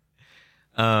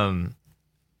 But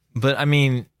I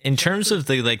mean, in terms of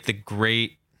the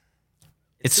great,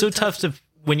 it's so tough to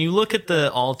when you look at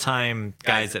the all-time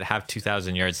guys that have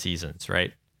 2,000 yard seasons,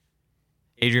 right?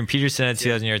 Adrian Peterson had a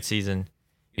 2,000 yard season.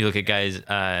 You look at guys,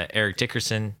 Eric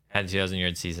Dickerson had a 2,000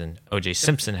 yard season. O.J.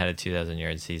 Simpson had a 2,000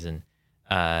 yard season.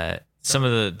 Some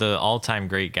of the all-time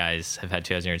great guys have had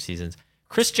 2,000 yard seasons.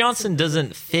 Chris Johnson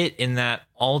doesn't fit in that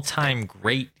all-time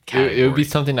great category. It would be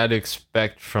something I'd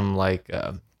expect from like,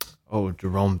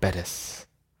 Jerome Bettis.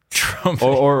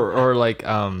 Or like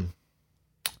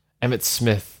Emmitt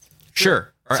Smith.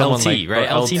 Sure. Or someone LT, like,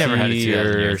 right? Or LT never had a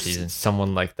 2,000 yard season.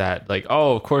 Someone like that. Like,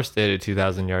 of course they had a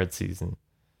 2,000 yard season.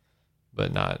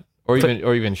 But not, or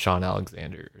even Sean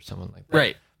Alexander or someone like that.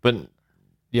 Right. But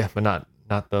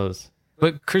not those.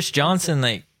 But Chris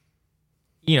Johnson,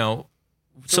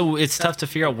 so it's tough to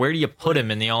figure out where do you put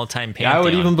him in the all-time pantheon. I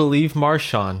would even believe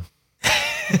Marshawn.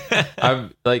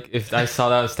 I'm like, if I saw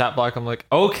that stat block, I'm like,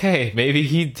 okay, maybe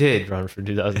he did run for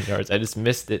 2,000 yards. I just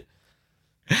missed it.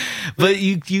 But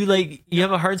you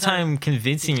have a hard time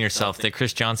convincing yourself that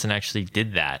Chris Johnson actually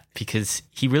did that because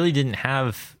he really didn't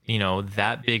have,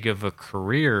 that big of a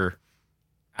career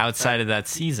outside of that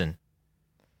season.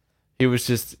 It was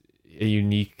just a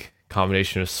unique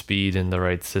combination of speed and the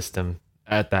right system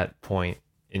at that point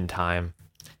in time.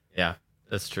 Yeah,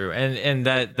 that's true. And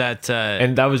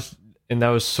that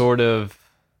was sort of,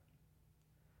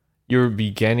 you're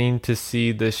beginning to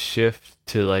see this shift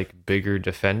to like bigger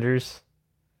defenders.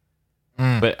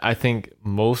 But I think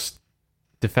most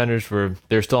defenders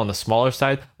they're still on the smaller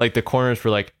side. Like the corners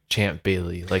were like Champ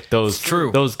Bailey, like those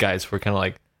guys were kind of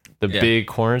like the big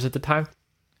corners at the time.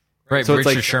 Right, so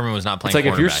Richard Sherman was not playing. It's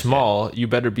like if you're small, you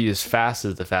better be as fast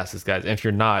as the fastest guys. And if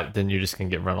you're not, then you're just gonna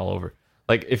get run all over.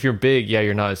 Like if you're big,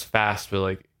 you're not as fast, but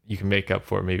like you can make up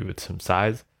for it maybe with some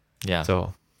size. Yeah.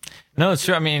 So no, it's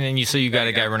true. I mean, and you got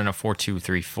a guy running a 4.2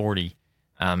 340,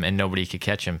 and nobody could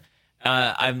catch him.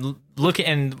 I'm looking,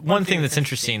 and one thing that's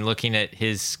interesting, looking at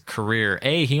his career,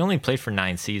 he only played for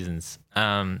 9 seasons.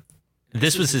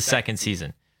 This was his second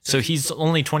season. So he's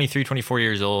only 23, 24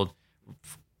 years old,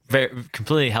 very,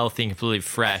 completely healthy and completely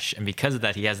fresh. And because of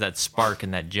that, he has that spark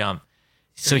and that jump.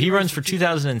 So he runs for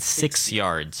 2,006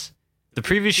 yards. The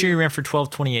previous year he ran for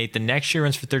 1,228. The next year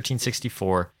runs for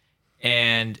 1,364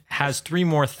 and has 3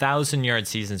 more 1,000-yard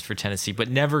seasons for Tennessee, but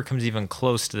never comes even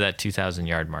close to that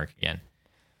 2,000-yard mark again.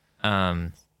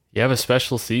 You have a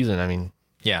special season. I mean,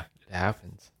 yeah, it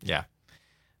happens. Yeah.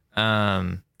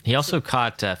 He also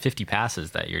caught 50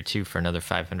 passes that year too for another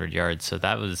 500 yards. So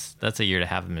that's a year to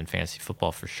have him in fantasy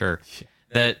football for sure.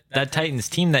 That Titans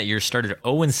team that year started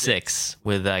 0-6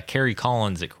 with Kerry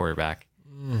Collins at quarterback.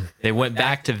 They went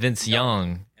back to Vince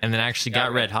Young and then actually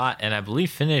got red hot, and I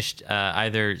believe finished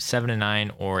either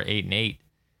 7-9 or 8-8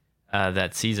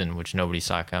 that season, which nobody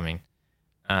saw coming.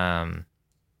 8-8.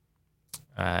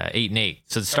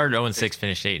 So it started 0-6,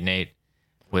 finished 8-8.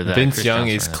 With Vince Chris Young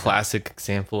Johnson is running it. classic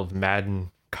example of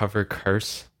Madden cover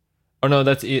curse. Oh no,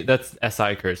 that's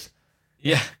SI curse.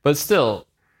 Yeah, But still,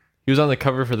 he was on the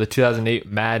cover for the 2008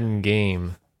 Madden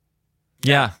game,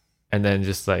 yeah. and then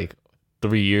just like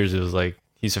 3 years, it was like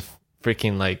he's a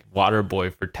freaking like water boy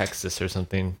for Texas or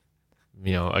something,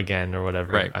 again or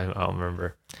whatever. Right. I don't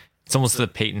remember. It's almost the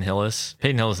Peyton Hillis.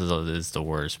 Peyton Hillis is the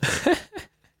worst. But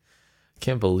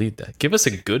Can't believe that. Give us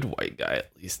a good white guy at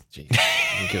least. Jeez.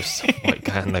 Give us some white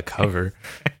guy on the cover.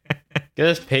 Get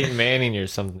us Peyton Manning or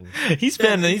something. he's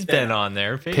been on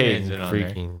there. Peyton's Peyton been on there.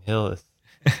 freaking Hillis.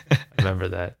 Remember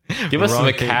that. Give us Wrong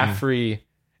McCaffrey.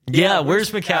 Yeah,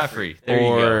 where's McCaffrey? There you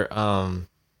go. Or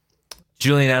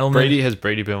Julian Edelman. Brady. Has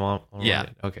Brady been on? Yeah.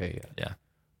 Okay. Yeah. Yeah.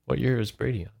 What year was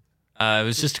Brady on? It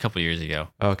was just a couple years ago.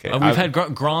 Okay. We've had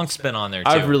Gronk's been on there too.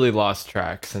 I've really lost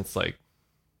track since like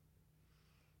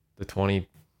the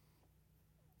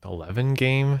 2011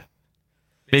 game.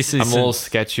 Basically, I'm a little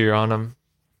sketchier on him.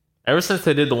 Ever since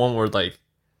they did the one where like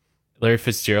Larry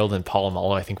Fitzgerald and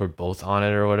Polamalu, I think were both on it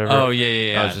or whatever. Oh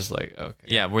yeah. I was just like, okay.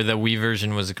 Yeah, where the Wii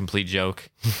version was a complete joke.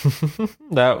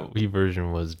 That Wii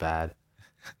version was bad.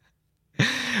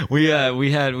 We had a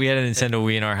Nintendo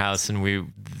Wii in our house, and we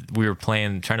were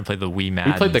trying to play the Wii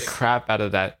Madden. We played the crap out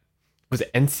of that. Was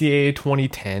it NCAA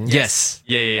 2010? Yes.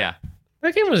 Yeah.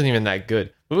 That game wasn't even that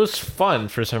good. It was fun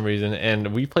for some reason,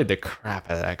 and we played the crap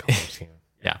out of that college game.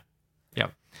 Yeah.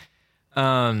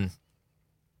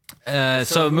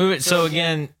 So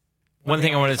again, one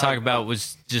thing I wanted to talk about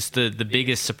was just the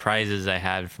biggest surprises I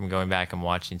had from going back and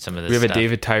watching some of this. We have stuff. a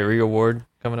David Tyree Award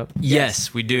coming up.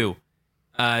 Yes, we do.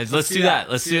 Let's do that.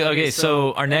 Okay,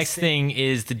 so our next thing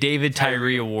is the David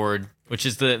Tyree Award, which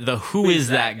is the Who Is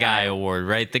That Guy Award,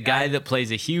 right? The guy that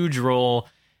plays a huge role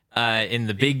in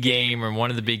the big game or one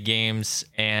of the big games,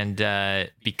 and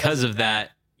because of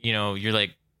that, you're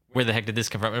like, where the heck did this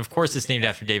come from? And of course, it's named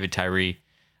after David Tyree,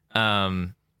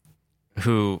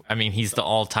 who, I mean, he's the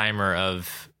all-timer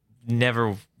of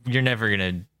you're never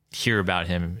gonna hear about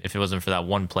him if it wasn't for that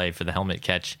one play for the helmet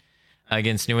catch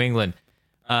against New England.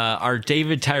 Our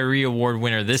David Tyree Award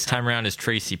winner this time around is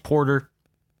Tracy Porter.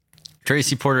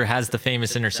 Tracy Porter has the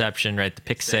famous interception, right? The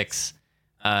pick six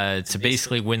to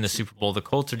basically win the Super Bowl. The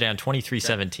Colts are down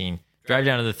 23-17, drive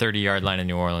down to the 30-yard line in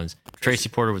New Orleans. Tracy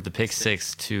Porter with the pick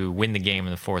six to win the game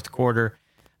in the fourth quarter.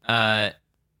 And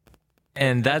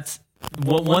that's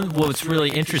what's really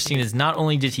interesting is not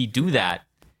only did he do that,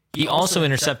 he also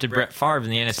intercepted Brett Favre in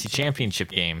the NFC Championship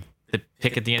game, the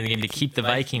pick at the end of the game to keep the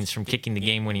Vikings from kicking the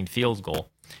game-winning field goal.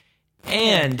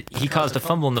 And he caused a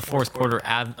fumble in the fourth quarter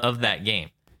of that game.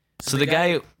 So the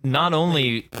guy not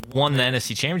only won the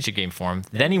NFC Championship game for him,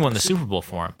 then he won the Super Bowl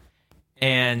for him.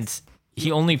 And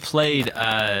he only played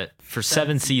for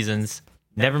 7 seasons,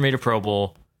 never made a Pro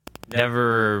Bowl,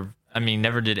 never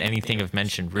did anything of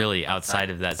mention really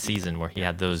outside of that season where he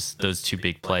had those 2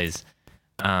 big plays.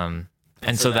 And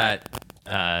so that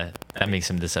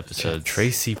makes him this episode.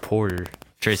 Tracy Porter.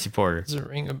 Does it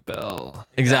ring a bell?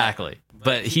 Exactly.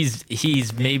 But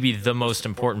he's maybe the most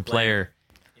important player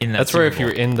in that. That's where Super if you're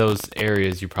Bowl. in those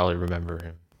areas, you probably remember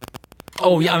him.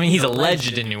 Oh yeah, I mean he's a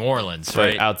legend in New Orleans, But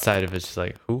right? outside of it's just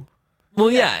like, who?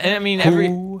 Well, yeah, and I mean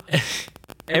Who?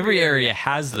 every area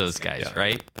has those guys,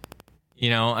 right?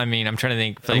 I mean, I'm trying to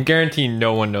think. I'm guaranteeing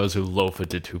no one knows who Lofa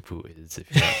Tupu is.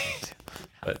 If you ask.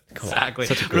 But Exactly.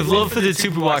 Such a But great if name. Lofa the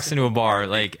Tupu walks into a bar,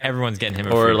 like everyone's getting him.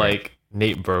 A Or free like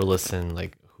Nate Burleson.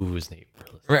 Like, who is Nate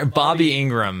Burleson? drink. Right, Bobby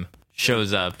Ingram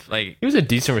shows up. Like, He was a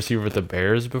decent receiver with the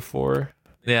Bears before.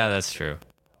 yeah, that's true.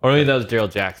 Or maybe that was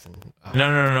Daryl Jackson. Oh,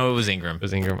 No, it was Ingram. it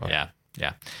was Ingram. Okay.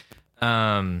 Yeah.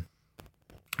 I'm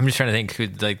just trying to think who,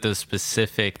 like, those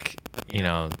specific,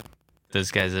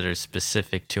 those guys that are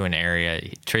specific to an area.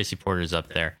 Tracy Porter's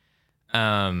up there.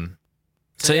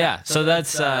 So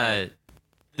that's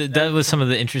that was some of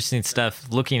the interesting stuff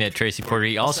looking at Tracy Porter.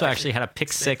 He also actually had a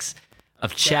pick six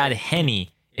of Chad Henne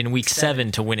in week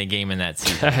 7 to win a game in that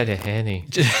season. Chad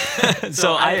Henne.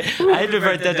 So I had to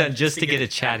write that down just to get a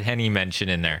Chad Henne mention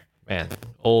in there. Man,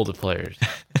 old players.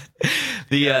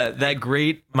 That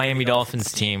great Miami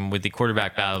Dolphins team with the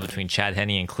quarterback battle between Chad Henne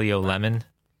and Cleo Lemon.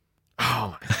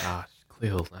 Oh my gosh,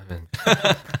 Cleo Lemon.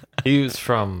 He was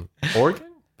from Oregon?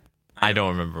 I don't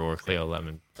remember where Cleo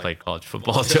Lemon played college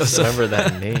football, Joseph. Remember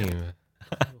that name.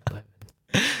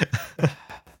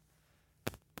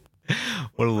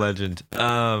 What a legend.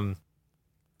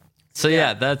 So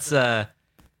yeah, that's our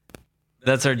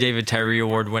David Tyree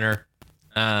Award winner.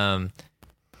 Also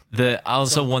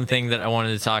one thing that I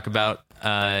wanted to talk about,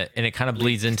 and it kind of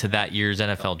bleeds into that year's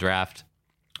NFL draft,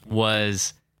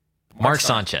 was Mark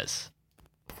Sanchez.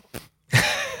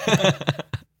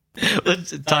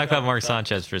 Let's talk about Mark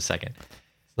Sanchez for a second.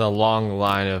 The long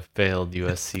line of failed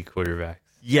USC quarterbacks.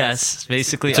 Yes,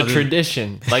 basically. It's a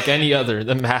tradition, like any other.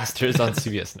 The Masters on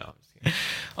CBS. No.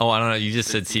 Oh, I don't know. You just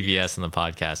said CBS on the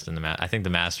podcast, and I think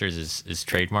the Masters is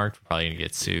trademarked. We're probably gonna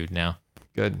get sued now.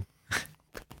 Good.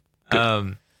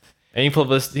 Any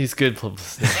publicity is good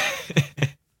publicity.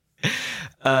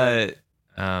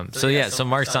 So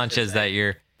Mark Sanchez that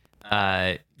year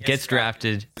gets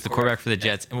drafted, the quarterback for the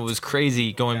Jets. And what was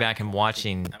crazy, going back and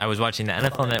I was watching the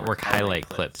NFL Network highlight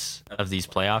clips of these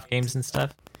playoff games and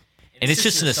stuff. And it's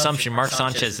just an assumption Mark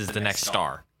Sanchez is the next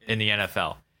star in the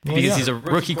NFL. Because he's a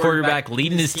rookie quarterback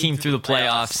leading his team through the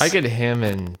playoffs. I get him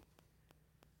and...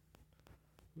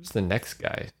 Who's the next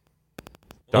guy?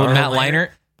 Matt Leinart?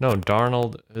 No,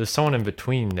 Darnold. There's someone in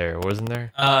between there, wasn't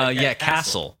there?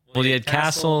 Castle. Well, you had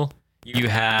Castle. You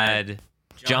had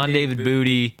John David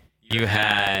Booty. You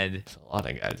had... There's a lot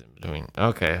of guys in between.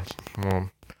 Okay.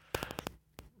 Well,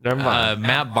 never mind.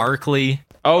 Matt Barkley.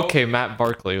 Okay, Matt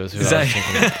Barkley was who I was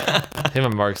thinking of. Him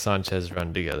and Mark Sanchez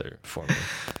run together for me.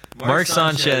 Mark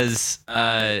Sanchez,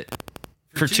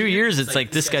 for 2 years, it's like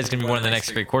this guy's going to be one of the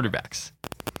next great quarterbacks.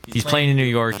 He's playing in New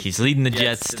York. He's leading the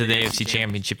Jets to the AFC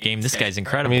Championship game. This guy's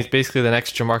incredible. I mean, he's basically the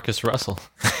next Jamarcus Russell.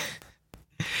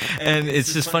 And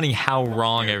it's just funny how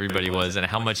wrong everybody was and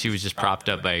how much he was just propped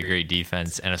up by a great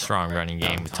defense and a strong running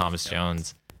game with Thomas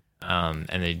Jones. And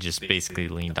they just basically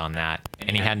leaned on that.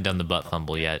 And he hadn't done the butt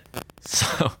fumble yet.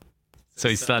 So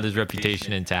he still had his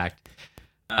reputation intact.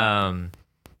 The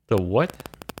what?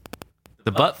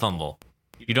 The butt fumble.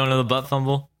 You don't know the butt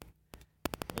fumble?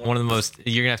 One of the most,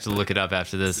 you're going to have to look it up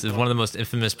after this. It's one of the most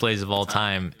infamous plays of all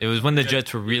time. It was when the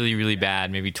Jets were really, really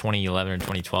bad, maybe 2011 or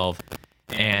 2012.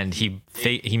 And he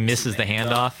misses the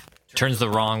handoff, turns the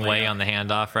wrong way on the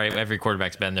handoff, right? Every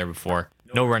quarterback's been there before.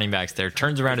 No running backs there.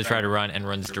 Turns around to try to run and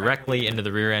runs directly into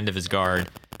the rear end of his guard.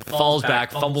 Falls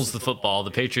back, fumbles the football.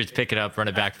 The Patriots pick it up, run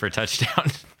it back for a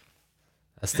touchdown.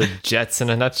 That's the Jets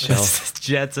in a nutshell.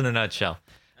 Jets in a nutshell.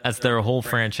 That's their whole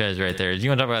franchise right there. You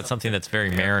want to talk about something that's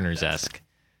very Mariners-esque.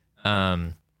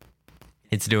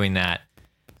 It's doing that.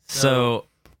 So,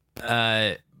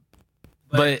 but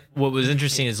what was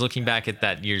interesting is looking back at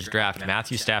that year's draft,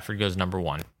 Matthew Stafford goes number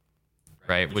 1,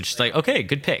 right? Which is like, okay,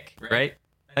 good pick, right?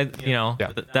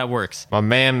 That works. My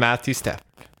man, Matthew Stafford.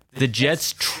 The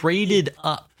Jets traded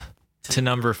up to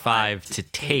number 5 to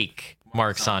take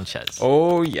Mark Sanchez.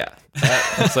 Oh, yeah.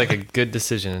 That's like a good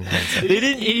decision in hindsight.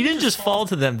 He didn't just fall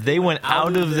to them. They went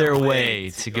out of their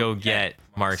way to go get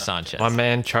Mark Sanchez. My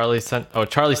man, Charlie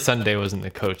Sunday wasn't the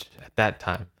coach at that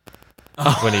time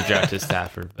when he drafted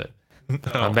Stafford, but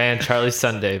my man, Charlie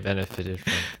Sunday benefited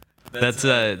from it. That's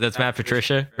Matt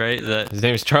Patricia, right? His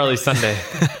name is Charlie Sunday.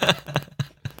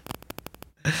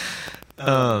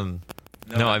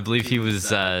 No, I believe he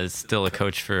was still a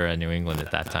coach for New England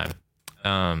at that time.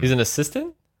 He's an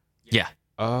assistant? Yeah.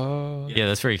 Oh. Yeah,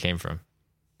 that's where he came from.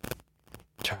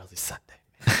 Charlie Sunday.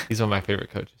 Man. He's one of my favorite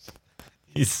coaches.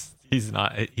 He's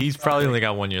not. He's probably only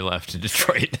got 1 year left in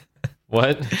Detroit.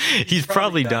 What? He's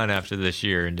probably done after this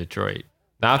year in Detroit.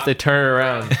 Now if they turn it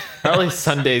around, Charlie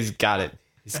Sunday's got it.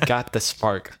 He's got the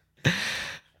spark.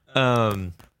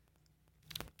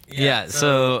 Yeah,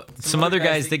 so some other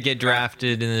guys that get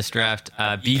drafted in this draft,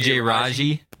 BJ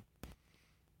Raji.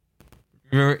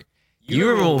 You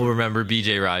will remember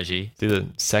BJ Raji. Is he the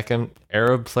second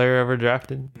Arab player ever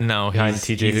drafted? No,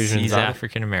 he's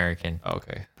African American. Oh,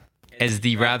 okay. As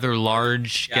the rather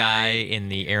large guy in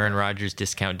the Aaron Rodgers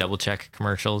discount double check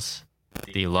commercials,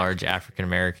 the large African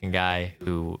American guy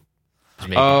who was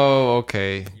making,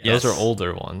 okay. Yes. Those are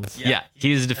older ones. Yeah,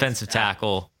 he was a defensive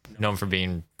tackle, known for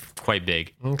being quite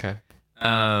big. Okay.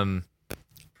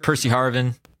 Percy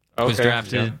Harvin was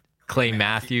drafted. Yeah. Clay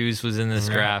Matthews was in this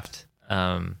draft.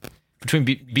 Between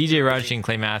BJ Raji and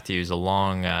Clay Matthews, a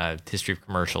long history of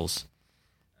commercials.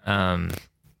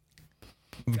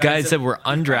 Guys that were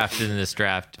undrafted in this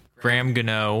draft: Graham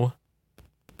Gano,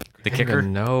 the kicker.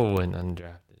 Gano went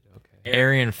undrafted. Okay.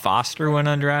 Arian Foster went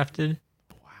undrafted.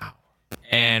 Wow.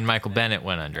 And Michael Bennett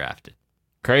went undrafted.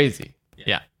 Crazy.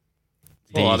 Yeah.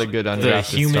 A lot of good undrafted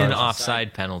The human stars.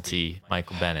 offside penalty,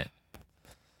 Michael Bennett.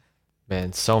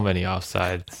 Man, so many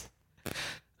offsides.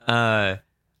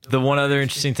 The one other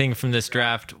interesting thing from this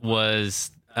draft was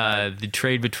the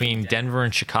trade between Denver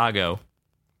and Chicago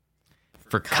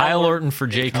for Kyle Orton for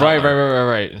Jay Cutler.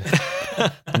 Right.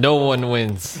 No one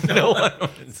wins. No one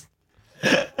wins.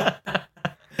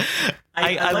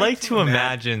 I like to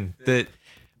imagine that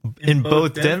in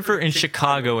both Denver and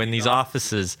Chicago in these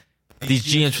offices, these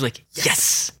GMs were like,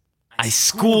 yes, I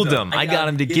schooled them. I got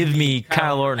him to give me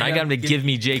Kyle Orton. I got him to give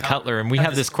me Jay Cutler. And we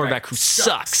have this quarterback who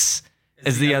sucks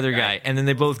as the other guy. And then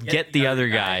they both get the other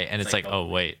guy. And it's like, oh,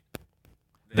 wait.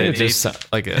 It's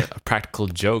just like a practical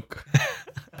joke.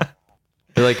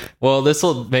 They're like, well, this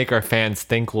will make our fans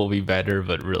think we'll be better,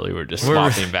 but really we're just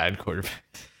swapping bad quarterbacks.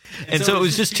 And so it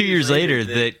was just 2 years later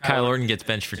that Kyle Orton gets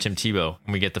benched for Tim Tebow,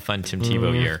 and we get the fun Tim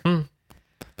Tebow year.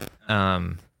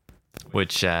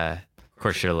 Which, of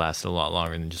course, should have lasted a lot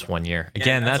longer than just 1 year.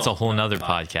 Again, that's a whole nother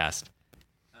podcast.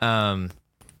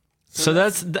 So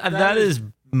that is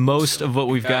most of what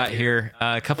we've got here.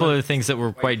 A couple other things that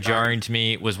were quite jarring to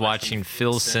me was watching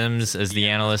Phil Simms as the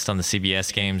analyst on the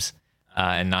CBS games.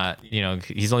 And not,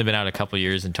 he's only been out a couple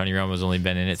years, and Tony Romo's only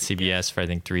been in at CBS for, I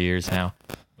think, 3 years now.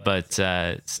 But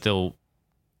still,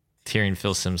 hearing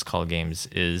Phil Simms call games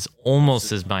is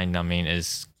almost as mind-numbing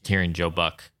as hearing Joe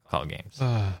Buck call games.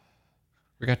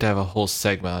 We're going to have a whole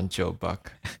segment on Joe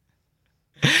Buck.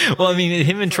 Well, I mean,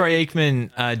 him and Troy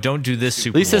Aikman don't do this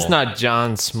Super Bowl. At least it's not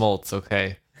John Smoltz,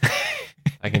 okay?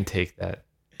 I can take that.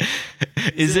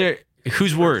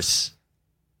 Who's worse?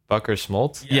 Buck or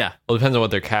Smoltz? Yeah. Well, it depends on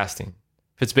what they're casting.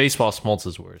 If it's baseball, Smoltz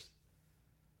is worse.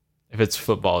 If it's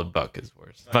football, Buck is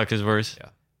worse. Buck is worse? Yeah.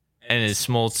 And is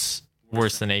Smoltz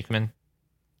worse than Aikman?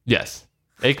 Yes.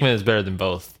 Aikman is better than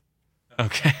both.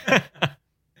 Okay.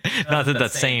 Not that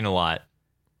that's saying a lot.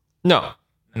 No.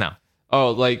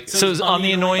 Oh, like... So on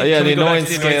the annoyance... Yeah, the annoyance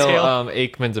scale,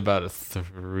 Aikman's about a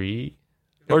 3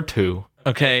 or 2.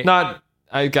 Okay.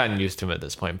 I've gotten used to him at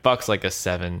this point. Buck's like a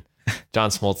 7.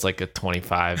 John Smoltz like a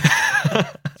 25.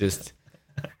 Just...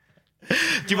 Do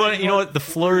you want to, what? The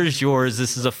floor is yours.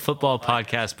 This is a football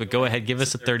podcast, but go ahead. Give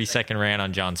us a 30-second rant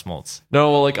on John Smoltz.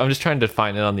 No, well, I'm just trying to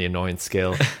find it on the annoyance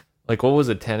scale. What was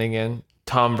it, 10 again?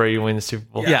 Tom Brady wins the Super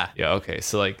Bowl? Yeah. Yeah, okay.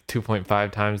 So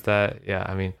 2.5 times that. Yeah,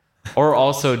 I mean, or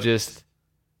also just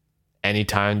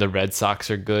anytime the Red Sox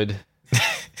are good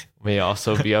may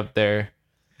also be up there.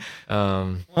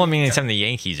 Well, I mean, anytime the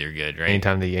Yankees are good, right?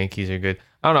 Anytime the Yankees are good.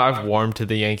 I don't know. I've warmed to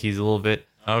the Yankees a little bit.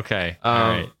 Okay. All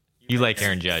right. You like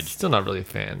Aaron Judge. Still not really a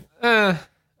fan. I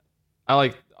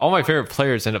like all my favorite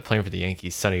players end up playing for the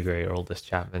Yankees. Sonny Gray or Oldest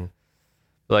Chapman.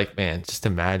 Man, just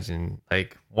imagine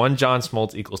one John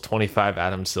Smoltz equals 25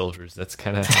 Adam Silvers. That's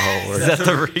kind of how it works. Is that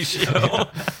the ratio?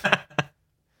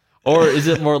 Or is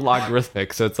it more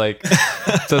logarithmic? So it's John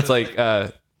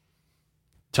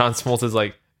Smoltz is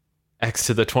X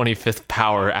to the 25th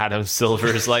power Adam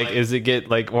Silvers. Is it get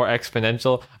more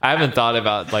exponential? I haven't thought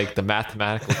about the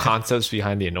mathematical concepts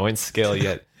behind the annoyance scale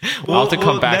yet. I'll have to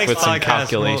come back with some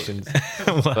calculations.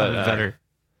 We'll have it better.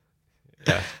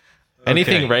 Yeah.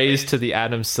 Anything raised to the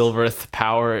Adam Silverth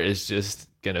power is just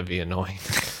gonna be annoying.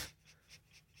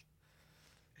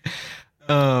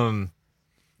 Yeah.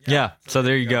 So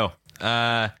there you go.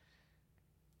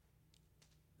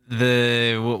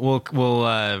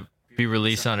 We'll be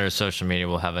released on our social media.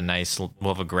 We'll have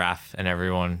a graph and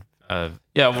everyone. It's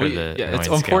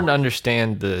important to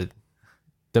understand the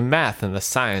math and the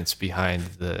science behind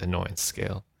the annoyance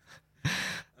scale.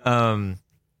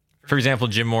 For example,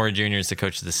 Jim Mora Jr. is the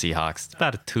coach of the Seahawks. It's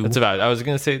about a 2. I was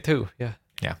going to say 2. Yeah.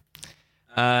 Yeah.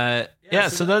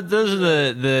 So those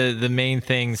are the main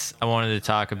things I wanted to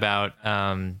talk about.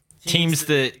 Teams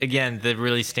that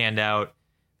really stand out.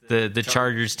 The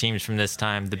Chargers teams from this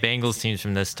time, the Bengals teams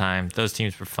from this time. Those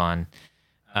teams were fun.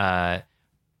 The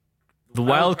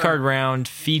wild card round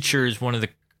features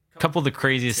couple of the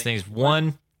craziest things.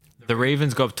 One, the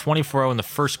Ravens go up 24-0 in the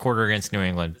first quarter against New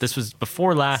England. This was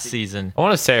before last season. I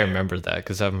want to say I remember that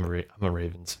because I'm a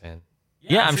Ravens fan.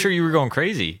 Yeah, I'm sure you were going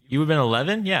crazy. You would have been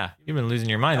 11? Yeah, you've been losing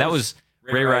your mind. That was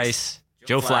Ray Rice,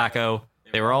 Joe Flacco.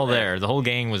 They were all there. The whole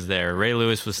gang was there. Ray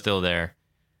Lewis was still there.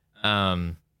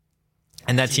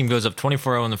 And that team goes up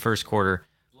 24-0 in the first quarter,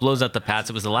 blows out the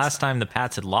Pats. It was the last time the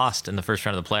Pats had lost in the first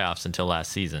round of the playoffs until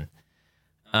last season.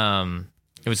 It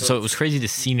was crazy to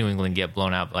see New England get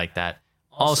blown out like that.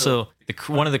 Also,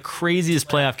 one of the craziest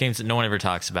playoff games that no one ever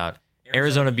talks about.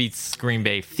 Arizona beats Green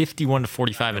Bay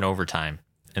 51-45 in overtime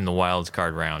in the wild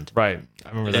card round. Right. I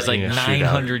remember There's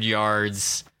 900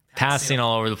 yards, passing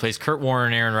all over the place. Kurt Warner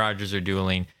and Aaron Rodgers are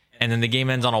dueling. And then the game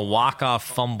ends on a walk-off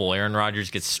fumble. Aaron Rodgers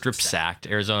gets strip-sacked.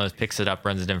 Arizona picks it up,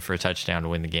 runs it in for a touchdown to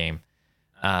win the game.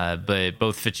 But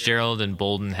both Fitzgerald and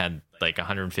Bolden had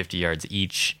 150 yards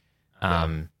each.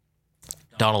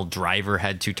 Donald Driver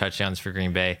had 2 touchdowns for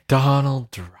Green Bay.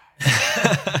 Donald Driver.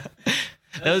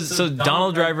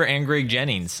 Donald Driver and Greg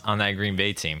Jennings on that Green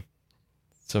Bay team.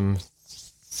 Some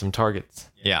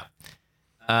targets. Yeah.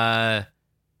 And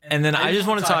then I just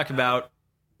want to talk about,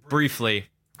 briefly,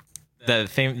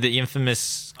 the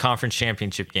infamous conference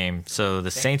championship game. So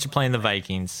the Saints are playing the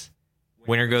Vikings.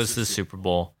 Winner goes to the Super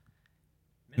Bowl.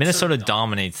 Minnesota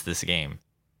dominates this game.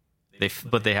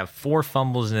 But they have 4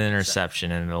 fumbles and an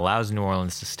interception, and it allows New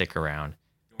Orleans to stick around.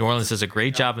 New Orleans does a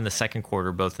great job in the second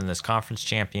quarter, both in this conference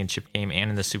championship game and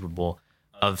in the Super Bowl,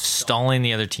 of stalling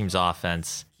the other team's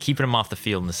offense, keeping them off the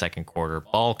field in the second quarter,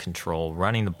 ball control,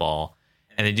 running the ball,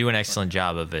 and they do an excellent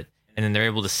job of it. And then they're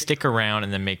able to stick around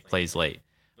and then make plays late.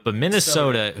 But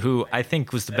Minnesota, who I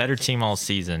think was the better team all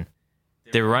season,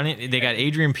 they got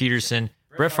Adrian Peterson,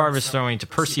 Brett Favre is throwing to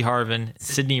Percy Harvin,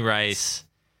 Sidney Rice,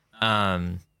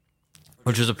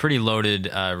 which was a pretty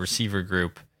loaded receiver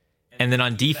group. And then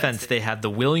on defense, they had the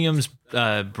Williams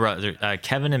brother,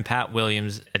 Kevin and Pat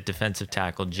Williams at defensive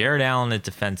tackle, Jared Allen at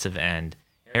defensive end,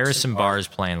 Harrison Barnes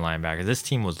playing linebacker. This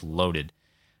team was loaded.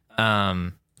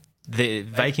 The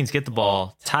Vikings get the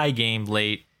ball, tie game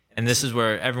late, and this is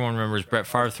where everyone remembers Brett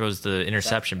Favre throws the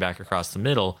interception back across the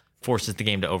middle, forces the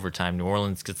game to overtime. New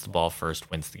Orleans gets the ball first,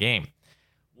 wins the game.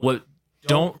 What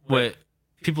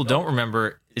people don't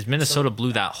remember is Minnesota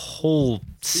blew that whole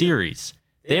series.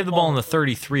 They have the ball in the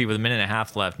 33 with a minute and a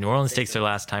half left. New Orleans takes their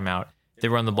last timeout. They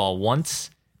run the ball once.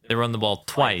 They run the ball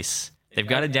twice. They've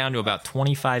got it down to about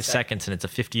 25 seconds, and it's a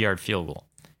 50-yard field goal.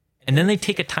 And then they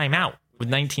take a timeout with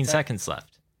 19 seconds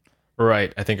left.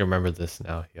 Right. I think I remember this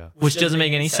now. Yeah. Which doesn't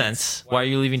make any sense. Why are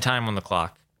you leaving time on the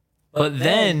clock? But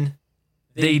then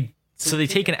they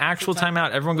take an actual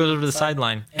timeout. Everyone goes over to the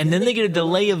sideline, and then they get a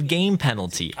delay of game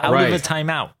penalty out of a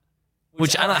timeout.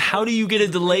 Which I don't know. How do you get a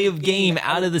delay of game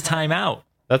out of the timeout?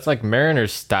 That's like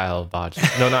Mariners style botching.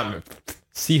 No, not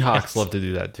Seahawks love to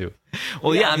do that too.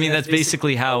 Well, yeah, I mean that's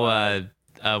basically how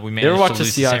we managed. You ever watch to a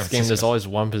lose Seahawks game? There's always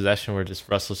one possession where just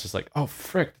Russell's just like, "Oh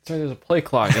frick, there's a play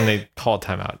clock," and they call a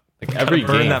timeout. Like every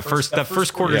game, that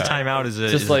first quarter timeout is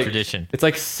a tradition. It's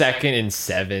like 2nd and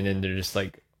 7, and they're just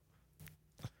like.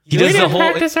 He does the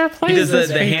whole. He does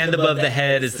the hand above the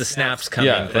head as the snaps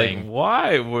coming thing. Like,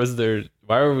 why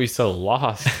were we so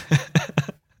lost?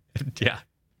 Yeah.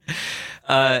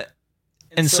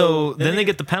 And so then they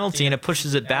get the penalty, and it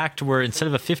pushes it back to where instead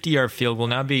of a 50-yard field goal,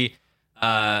 now be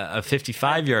a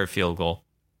 55-yard field goal.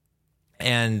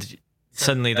 And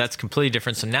suddenly that's completely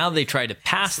different. So now they try to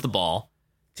pass the ball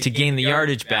to gain the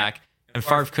yardage back, and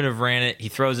Favre could have ran it. He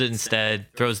throws it instead,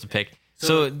 throws the pick.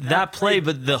 So that play,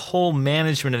 but the whole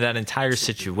management of that entire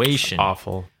situation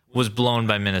awful was blown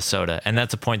by Minnesota. And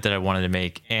that's a point that I wanted to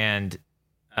make. And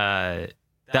that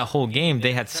whole game,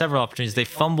 they had several opportunities. They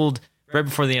fumbled right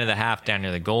before the end of the half down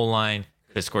near the goal line.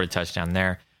 Could have scored a touchdown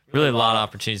there. Really a lot of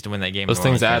opportunities to win that game. Those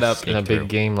things add up in a big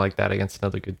game like that against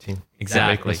another good team.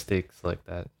 Exactly. Make mistakes like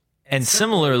that. And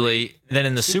similarly, then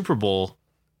in the Super Bowl,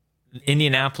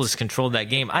 Indianapolis controlled that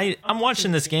game. I'm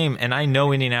watching this game, and I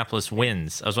know Indianapolis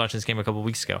wins. I was watching this game a couple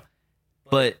weeks ago.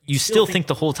 But you still think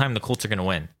the whole time the Colts are going to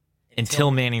win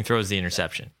until Manning throws the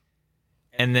interception.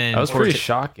 And then that was pretty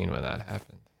shocking when that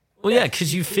happened. Well, yeah,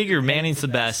 because you figure Manning's the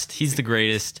best, he's the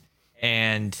greatest,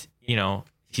 and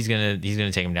he's gonna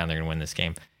take him down there and win this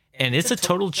game. And it's a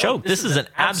total choke. This is an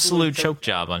absolute choke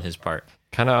job on his part.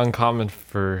 Kind of uncommon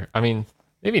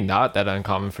maybe not that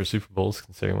uncommon for Super Bowls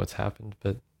considering what's happened,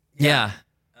 but yeah,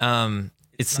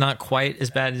 it's not quite as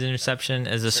bad as interception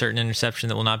as a certain interception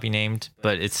that will not be named,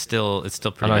 but it's still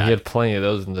pretty bad. He had plenty of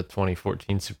those in the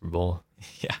 2014 Super Bowl.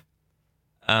 Yeah.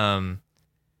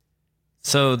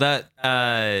 So that,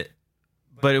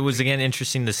 but it was again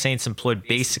interesting. The Saints employed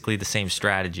basically the same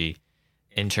strategy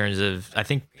in terms of, I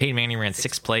think Peyton Manning ran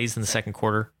 6 plays in the second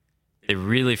quarter. They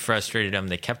really frustrated him.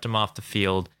 They kept him off the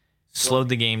field, slowed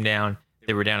the game down.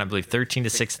 They were down, I believe,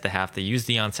 13-6 at the half. They used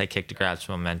the onside kick to grab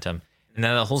some momentum. And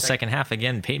then the whole second half,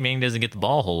 again, Peyton Manning doesn't get the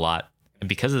ball a whole lot. And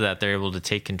because of that, they're able to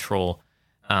take control.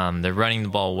 They're running the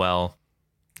ball well.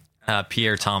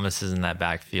 Pierre Thomas is in that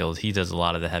backfield. He does a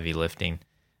lot of the heavy lifting.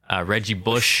 Reggie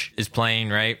Bush is playing,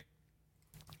 right?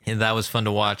 And that was fun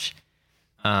to watch.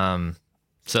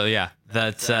 So, yeah,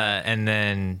 that's and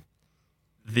then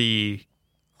the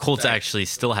Colts actually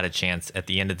still had a chance at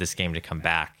the end of this game to come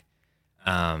back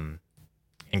and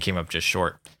came up just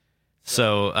short.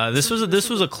 So this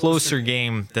was a closer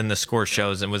game than the score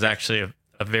shows and was actually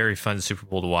a very fun Super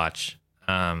Bowl to watch.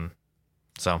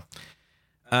 So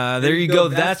there you go.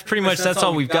 That's pretty much that's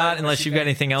all we've got, unless you've got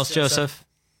anything else, Joseph.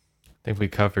 I think we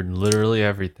covered literally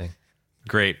everything.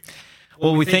 Great.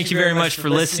 Well, we thank you very much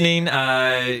for listening.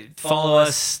 Follow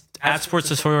us at Sports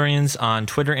Historians on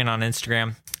Twitter and on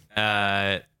Instagram.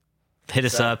 Hit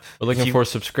us up. We're looking for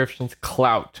subscriptions.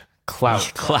 Clout for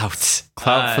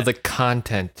the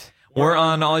content. We're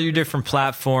on all your different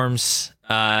platforms.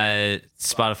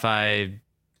 Spotify,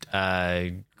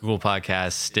 Google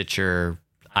Podcasts, Stitcher,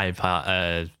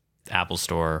 iPod, Apple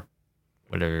Store,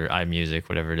 whatever, iMusic,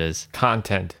 whatever it is.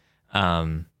 Content.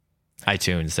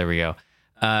 iTunes. There we go.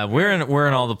 We're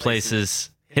in all the places.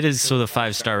 Hit us with a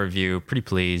 5-star review, pretty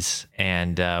please.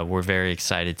 And we're very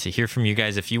excited to hear from you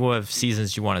guys. If you have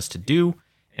seasons you want us to do,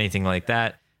 anything like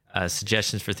that,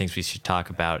 suggestions for things we should talk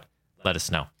about, let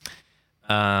us know. You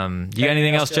got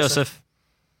anything else, Joseph?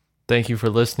 Thank you for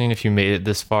listening. If you made it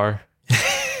this far,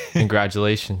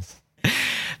 congratulations.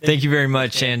 Thank you very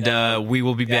much. And we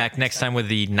will be back next time with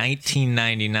the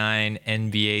 1999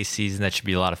 NBA season. That should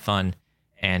be a lot of fun.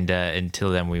 And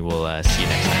until then, we will see you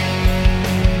next time.